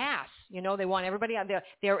they pass. You know, they want everybody out there.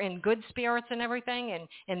 They're in good spirits and everything,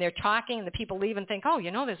 and they're talking, and the people leave and think, oh,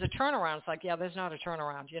 you know, there's a turnaround. It's like, there's not a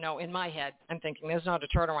turnaround. You know, in my head, I'm thinking there's not a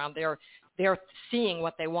turnaround. They're seeing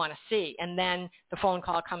what they want to see. And then the phone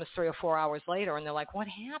call comes 3 or 4 hours later, and they're like, what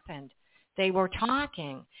happened? They were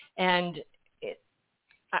talking. And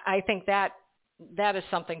I think that is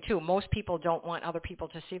something, too. Most people don't want other people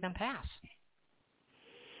to see them pass.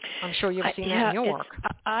 I'm sure you've seen that in your work.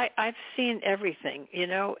 I've seen everything. You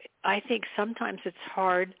know, I think sometimes it's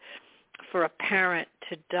hard for a parent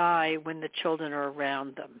to die when the children are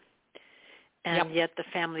around them. And yet the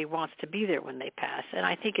family wants to be there when they pass. And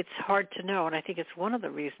I think it's hard to know. And I think it's one of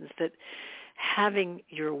the reasons that having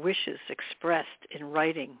your wishes expressed in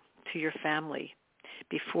writing to your family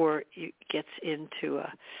before it gets into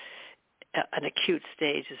an acute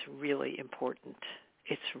stage is really important.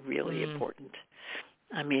 It's really important.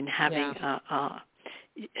 I mean, having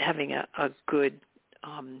a good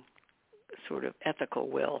sort of ethical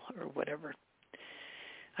will or whatever.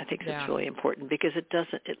 I think that's really important because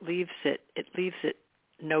it leaves it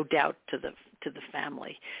no doubt to the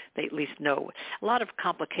family. They at least know. A lot of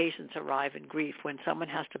complications arrive in grief when someone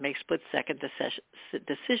has to make split-second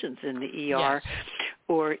decisions in the ER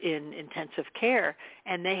or in intensive care,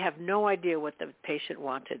 and they have no idea what the patient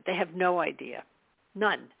wanted. They have no idea,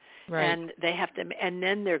 none. Right. And they have to, and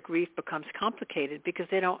then their grief becomes complicated because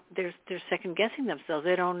they're second guessing themselves.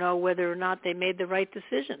 They don't know whether or not they made the right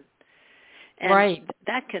decision. And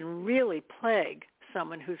that can really plague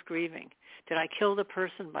someone who's grieving. Did I kill the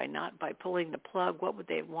person by pulling the plug? What would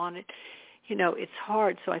they have wanted? You know, it's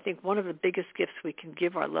hard. So I think one of the biggest gifts we can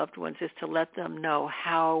give our loved ones is to let them know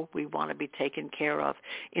how we want to be taken care of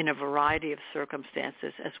in a variety of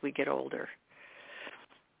circumstances as we get older.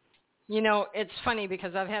 You know, it's funny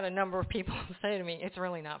because I've had a number of people say to me, it's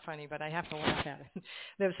really not funny, but I have to laugh at it.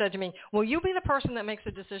 They've said to me, will you be the person that makes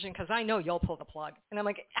the decision because I know you'll pull the plug? And I'm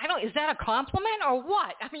like, is that a compliment or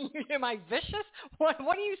what? I mean, am I vicious? What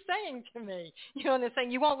are you saying to me? You know, and they're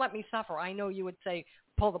saying, you won't let me suffer. I know you would say,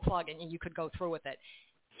 pull the plug, and you could go through with it.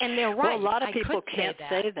 And they're right. Well, a lot of people can't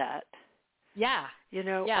say that. Yeah. You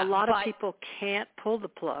know, a lot of people can't pull the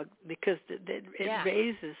plug because it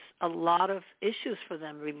raises a lot of issues for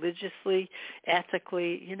them religiously,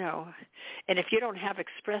 ethically, you know. And if you don't have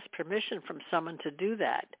express permission from someone to do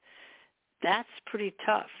that, that's pretty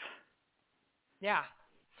tough. Yeah.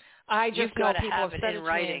 I just know people have said it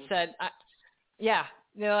to me and said,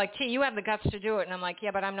 they're like, T, you have the guts to do it. And I'm like,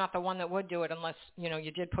 yeah, but I'm not the one that would do it unless, you know,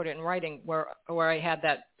 you did put it in writing where I had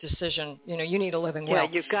that decision. You know, you need a living will. Yeah,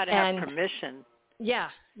 you've got to have permission. Yeah,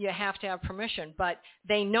 you have to have permission. But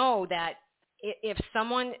they know that if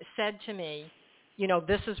someone said to me, you know,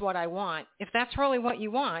 this is what I want, if that's really what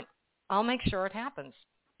you want, I'll make sure it happens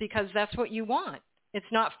because that's what you want. It's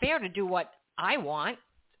not fair to do what I want.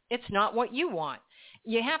 It's not what you want.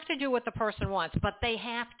 You have to do what the person wants, but they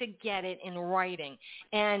have to get it in writing.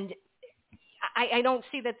 And I don't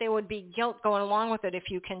see that there would be guilt going along with it if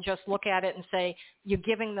you can just look at it and say you're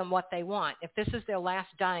giving them what they want. If this is their last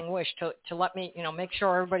dying wish to let me, you know, make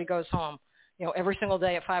sure everybody goes home, you know, every single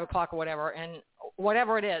day at 5 o'clock or whatever, and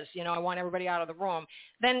whatever it is, you know, I want everybody out of the room,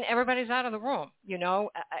 then everybody's out of the room, you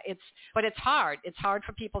know. But it's hard. It's hard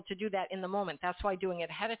for people to do that in the moment. That's why doing it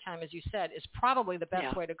ahead of time, as you said, is probably the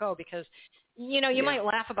best way to go because, you know, you might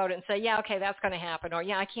laugh about it and say, yeah, okay, that's going to happen, or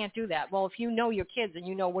yeah, I can't do that. Well, if you know your kids and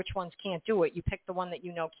you know which ones can't do it, you pick the one that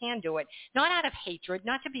you know can do it, not out of hatred,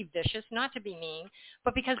 not to be vicious, not to be mean,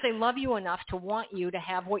 but because they love you enough to want you to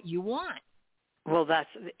have what you want. Well,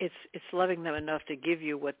 it's loving them enough to give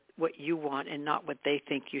you what you want and not what they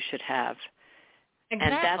think you should have.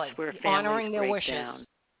 Exactly. And that's where families honoring their break wishes. Down.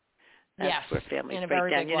 That's where families in a break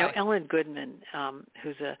very down. big You know, way. Ellen Goodman,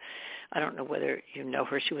 who's I don't know whether you know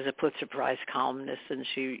her. She was a Pulitzer Prize columnist, and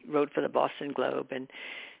she wrote for the Boston Globe. And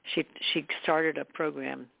she started a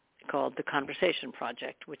program called The Conversation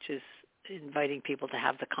Project, which is inviting people to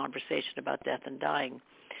have the conversation about death and dying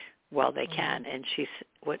while they can. And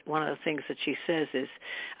one of the things that she says is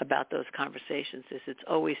about those conversations is it's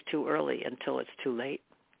always too early until it's too late.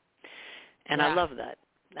 And I love that.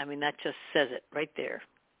 I mean, that just says it right there.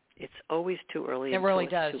 It's always too early until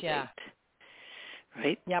it's too late.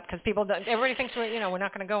 Right? Yeah, because everybody thinks, you know, we're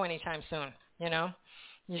not going to go anytime soon, you know?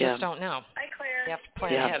 You just don't know. Hi, Claire. You have to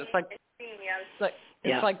plan ahead.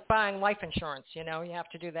 It's like buying life insurance, you know. You have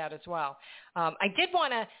to do that as well. I did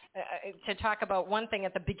want to talk about one thing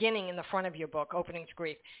at the beginning in the front of your book, Opening to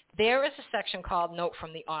Grief. There is a section called Note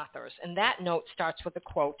from the Authors, and that note starts with a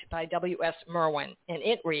quote by W.S. Merwin, and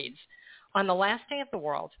it reads, on the last day of the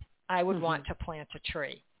world, I would want to plant a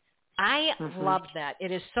tree. I love that.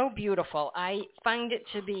 It is so beautiful. I find it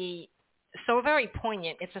to be so very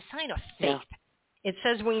poignant. It's a sign of faith. Yeah. It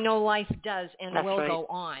says we know life does and will go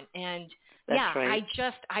on. And That's right.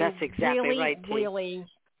 That's exactly really,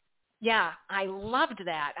 I loved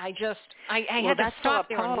that. I had to stop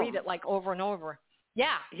there and read it like over and over.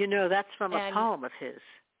 Yeah. You know, that's from a poem of his.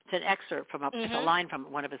 It's an excerpt from it's a line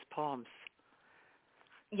from one of his poems.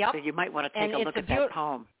 Yep. So you might want to take a look at that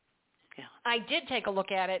poem. Yeah. I did take a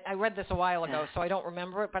look at it. I read this a while ago, so I don't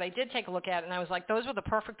remember it, but I did take a look at it, and I was like, those were the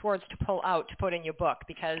perfect words to pull out to put in your book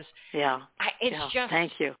because it's just...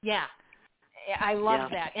 Thank you. Yeah. I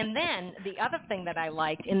love that. And then the other thing that I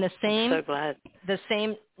liked in the same, I'm so glad. The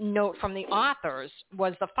same note from the authors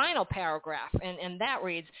was the final paragraph, and that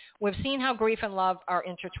reads, "We've seen how grief and love are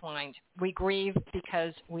intertwined. We grieve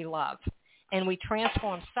because we love, and we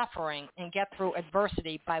transform suffering and get through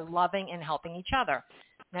adversity by loving and helping each other.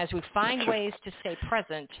 And as we find ways to stay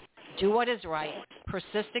present, do what is right,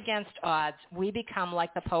 persist against odds, we become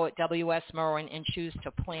like the poet W.S. Merwin and choose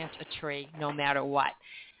to plant a tree no matter what."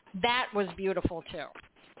 That was beautiful, too.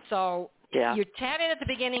 So you tied it at the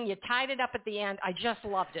beginning. You tied it up at the end. I just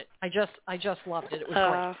loved it. I just loved it. It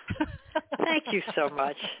was great. Thank you so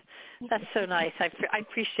much. That's so nice. I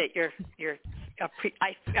appreciate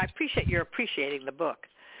I appreciate your appreciating the book,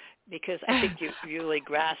 because I think you really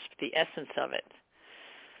grasped the essence of it.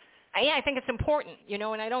 Yeah, I think it's important,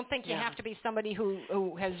 and I don't think you have to be somebody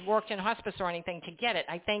who has worked in hospice or anything to get it.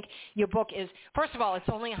 I think your book is, first of all, it's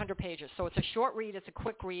only 100 pages, so it's a short read, it's a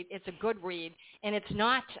quick read, it's a good read, and it's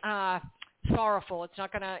not sorrowful. It's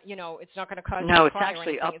not going to, it's not going to cause you to cry. No, it's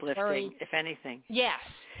actually uplifting, if anything. Yes.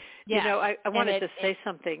 I wanted to say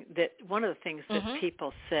something that one of the things that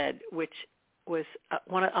people said, which was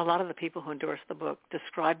a lot of the people who endorsed the book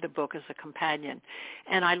described the book as a companion.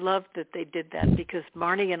 And I loved that they did that, because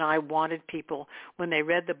Marnie and I wanted people, when they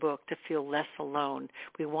read the book, to feel less alone.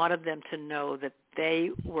 We wanted them to know that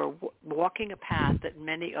they were walking a path that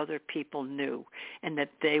many other people knew, and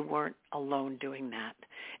that they weren't alone doing that.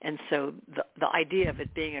 And so the idea of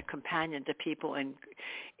it being a companion to people in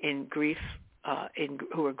grief,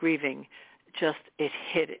 who are grieving, just it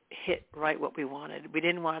hit right what we wanted. We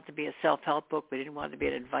didn't want it to be a self-help book. We didn't want it to be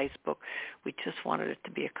an advice book. We just wanted it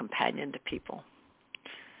to be a companion to people.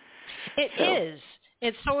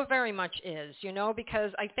 It so very much is,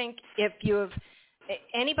 because I think if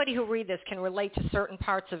anybody who read this can relate to certain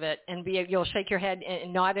parts of it, and you'll shake your head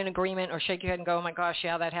and nod in agreement, or shake your head and go, "Oh my gosh,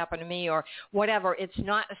 yeah, that happened to me," or whatever. It's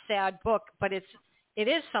not a sad book, but it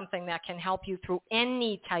is something that can help you through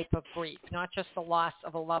any type of grief, not just the loss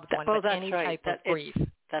of a loved one, but any type of grief.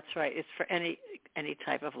 That's right. It's for any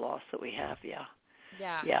type of loss that we have, Yeah.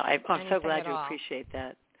 Yeah, I'm so glad you appreciate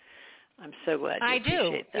that. I'm so glad you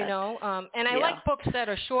appreciate that. And I like books that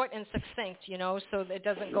are short and succinct, so that it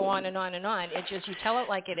doesn't go on and on and on. It's just you tell it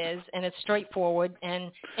like it is, and it's straightforward,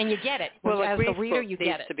 and you get it. Well, as the reader, you get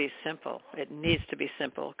it. It needs to be simple. It needs to be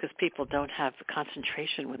simple, because people don't have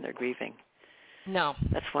concentration when they're grieving. No.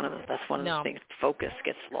 That's one of the things. Focus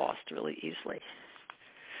gets lost really easily.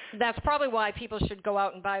 That's probably why people should go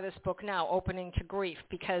out and buy this book now, Opening to Grief,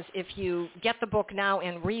 because if you get the book now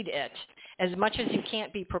and read it, as much as you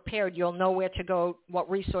can't be prepared, you'll know where to go, what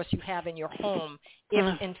resource you have in your home,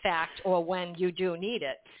 if in fact or when you do need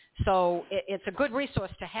it. So it's a good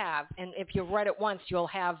resource to have, and if you've read it once, you'll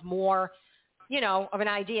have more of an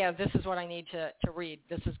idea of, this is what I need to read.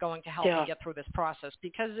 This is going to help me get through this process,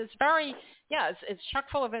 because it's very, it's chock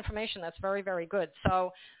full of information that's very, very good.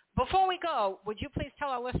 So before we go, would you please tell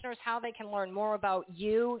our listeners how they can learn more about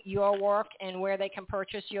you, your work, and where they can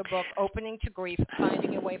purchase your book, Opening to Grief,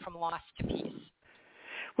 Finding Your Way from Loss to Peace?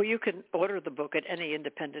 Well, you can order the book at any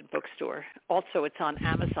independent bookstore. Also, it's on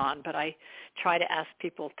Amazon, but I try to ask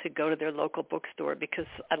people to go to their local bookstore, because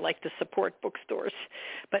I like to support bookstores.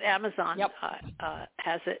 But Amazon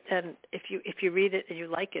has it, and if you read it and you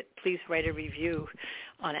like it, please write a review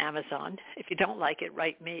on Amazon. If you don't like it,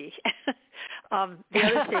 write me. The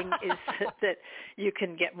other thing is that you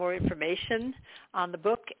can get more information on the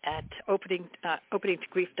book at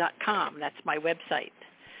openingtogrief.com. That's my website.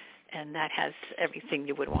 And that has everything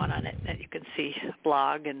you would want on it. And you can see a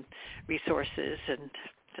blog and resources and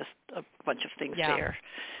just a bunch of things there.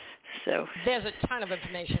 So there's a ton of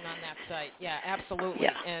information on that site. Yeah, absolutely.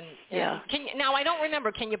 Yeah. And now I don't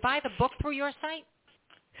remember. Can you buy the book through your site?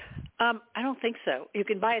 I don't think so. You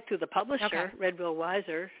can buy it through the publisher, Redville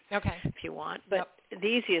Weiser, if you want. But the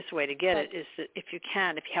easiest way to get it is that if you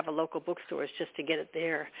have a local bookstore, is just to get it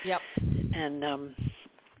there. Yep. And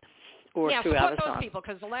or through Amazon. Support those people,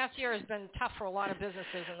 because the last year has been tough for a lot of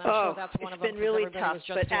businesures, and I'm sure that's one of them. It's been really tough,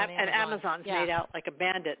 but Amazon's made out like a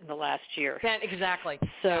bandit in the last year. Exactly.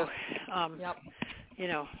 So,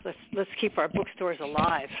 let's keep our bookstores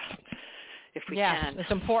alive if we can. Yes,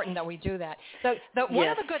 it's important that we do that. So one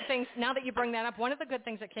of the good things, now that you bring that up, one of the good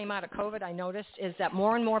things that came out of COVID, I noticed, is that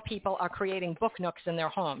more and more people are creating book nooks in their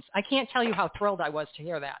homes. I can't tell you how thrilled I was to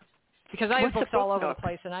hear that, because I have books all over the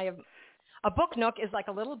place, and I have... A book nook is like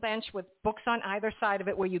a little bench with books on either side of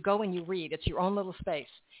it where you go and you read. It's your own little space.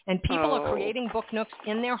 And people are creating book nooks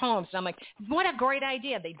in their homes. And I'm like, what a great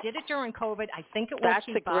idea. They did it during COVID. I think it will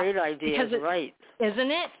keep up. That's a great idea, right. Isn't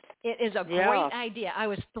it? It is a great idea. I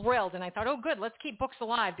was thrilled, and I thought, oh, good, let's keep books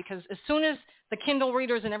alive, because as soon as the Kindle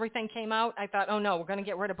readers and everything came out, I thought, oh, no, we're going to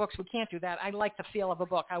get rid of books. We can't do that. I like the feel of a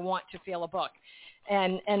book. I want to feel a book,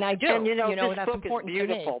 and I do. And, this that's book important is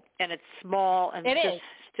beautiful, and it's small, and it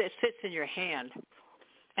sits in your hand.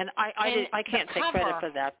 And I can't take credit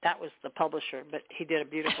for that. That was the publisher, but he did a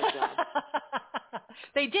beautiful job.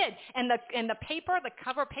 They did, and the paper, the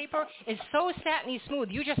cover paper, is so satiny smooth.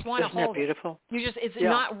 You just want to hold it. Isn't that beautiful? It's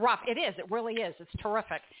not rough. It is. It really is. It's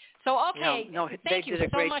terrific. So thank you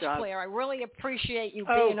so much, Claire. I really appreciate you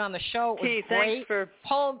being on the show. It was great.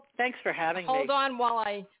 Thanks for having me. Hold on while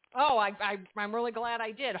I'm really glad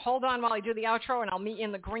I did. Hold on while I do the outro, and I'll meet you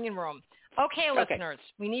in the green room. Okay, listeners,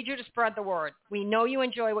 we need you to spread the word. We know you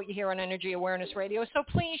enjoy what you hear on Energy Awareness Radio, so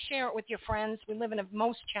please share it with your friends. We live in a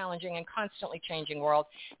most challenging and constantly changing world,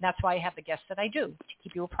 and that's why I have the guests that I do, to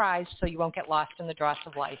keep you apprised so you won't get lost in the dross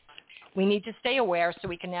of life. We need to stay aware so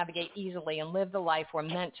we can navigate easily and live the life we're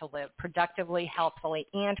meant to live, productively, healthfully,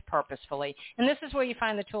 and purposefully. And this is where you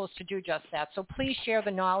find the tools to do just that. So please share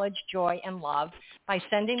the knowledge, joy, and love by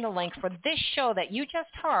sending the link for this show that you just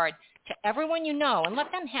heard to everyone you know, and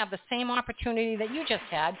let them have the same opportunity that you just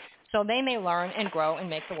had so they may learn and grow and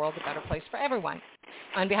make the world a better place for everyone.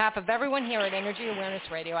 On behalf of everyone here at Energy Awareness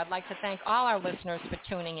Radio, I'd like to thank all our listeners for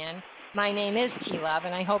tuning in. My name is T-Love,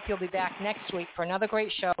 and I hope you'll be back next week for another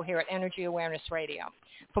great show here at Energy Awareness Radio.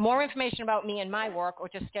 For more information about me and my work, or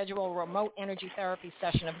to schedule a remote energy therapy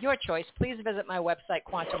session of your choice, please visit my website,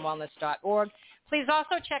 quantumwellness.org. Please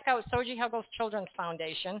also check out Soji Huggles Children's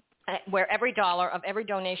Foundation, where every dollar of every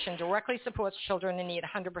donation directly supports children in need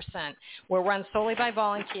 100%. We're run solely by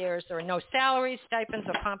volunteers. There are no salaries, stipends,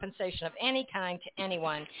 or compensation of any kind to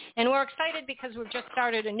anyone. And we're excited because we've just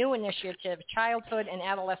started a new initiative, Childhood and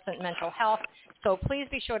Adolescent Mental Health. So please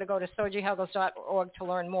be sure to go to sojihuggles.org to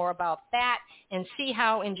learn more about that and see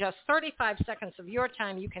how in just 35 seconds of your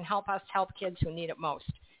time you can help us help kids who need it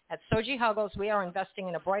most. At Soji Huggles, we are investing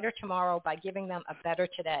in a brighter tomorrow by giving them a better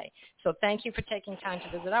today. So thank you for taking time to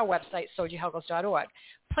visit our website, sojihuggles.org.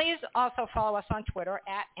 Please also follow us on Twitter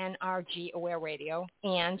at NRG Aware Radio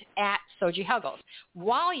and at Soji Huggles.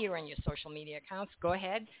 While you're in your social media accounts, go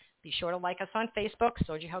ahead. Be sure to like us on Facebook,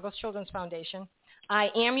 Soji Huggles Children's Foundation.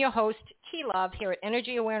 I am your host, T-Love, here at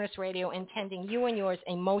Energy Awareness Radio, intending you and yours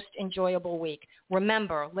a most enjoyable week.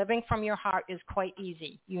 Remember, living from your heart is quite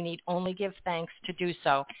easy. You need only give thanks to do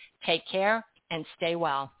so. Take care and stay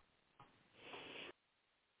well.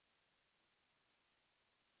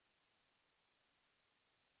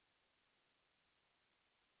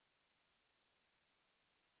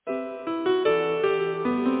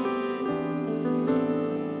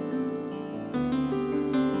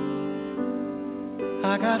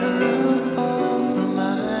 I got a roof over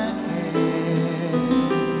my head.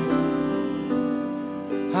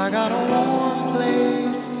 I got a warm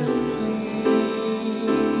place to sleep.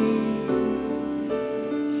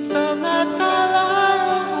 Some nights I lie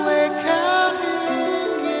awake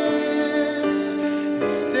counting years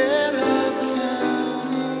instead of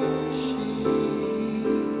counting sheep.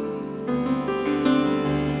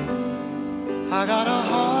 I got a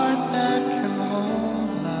heart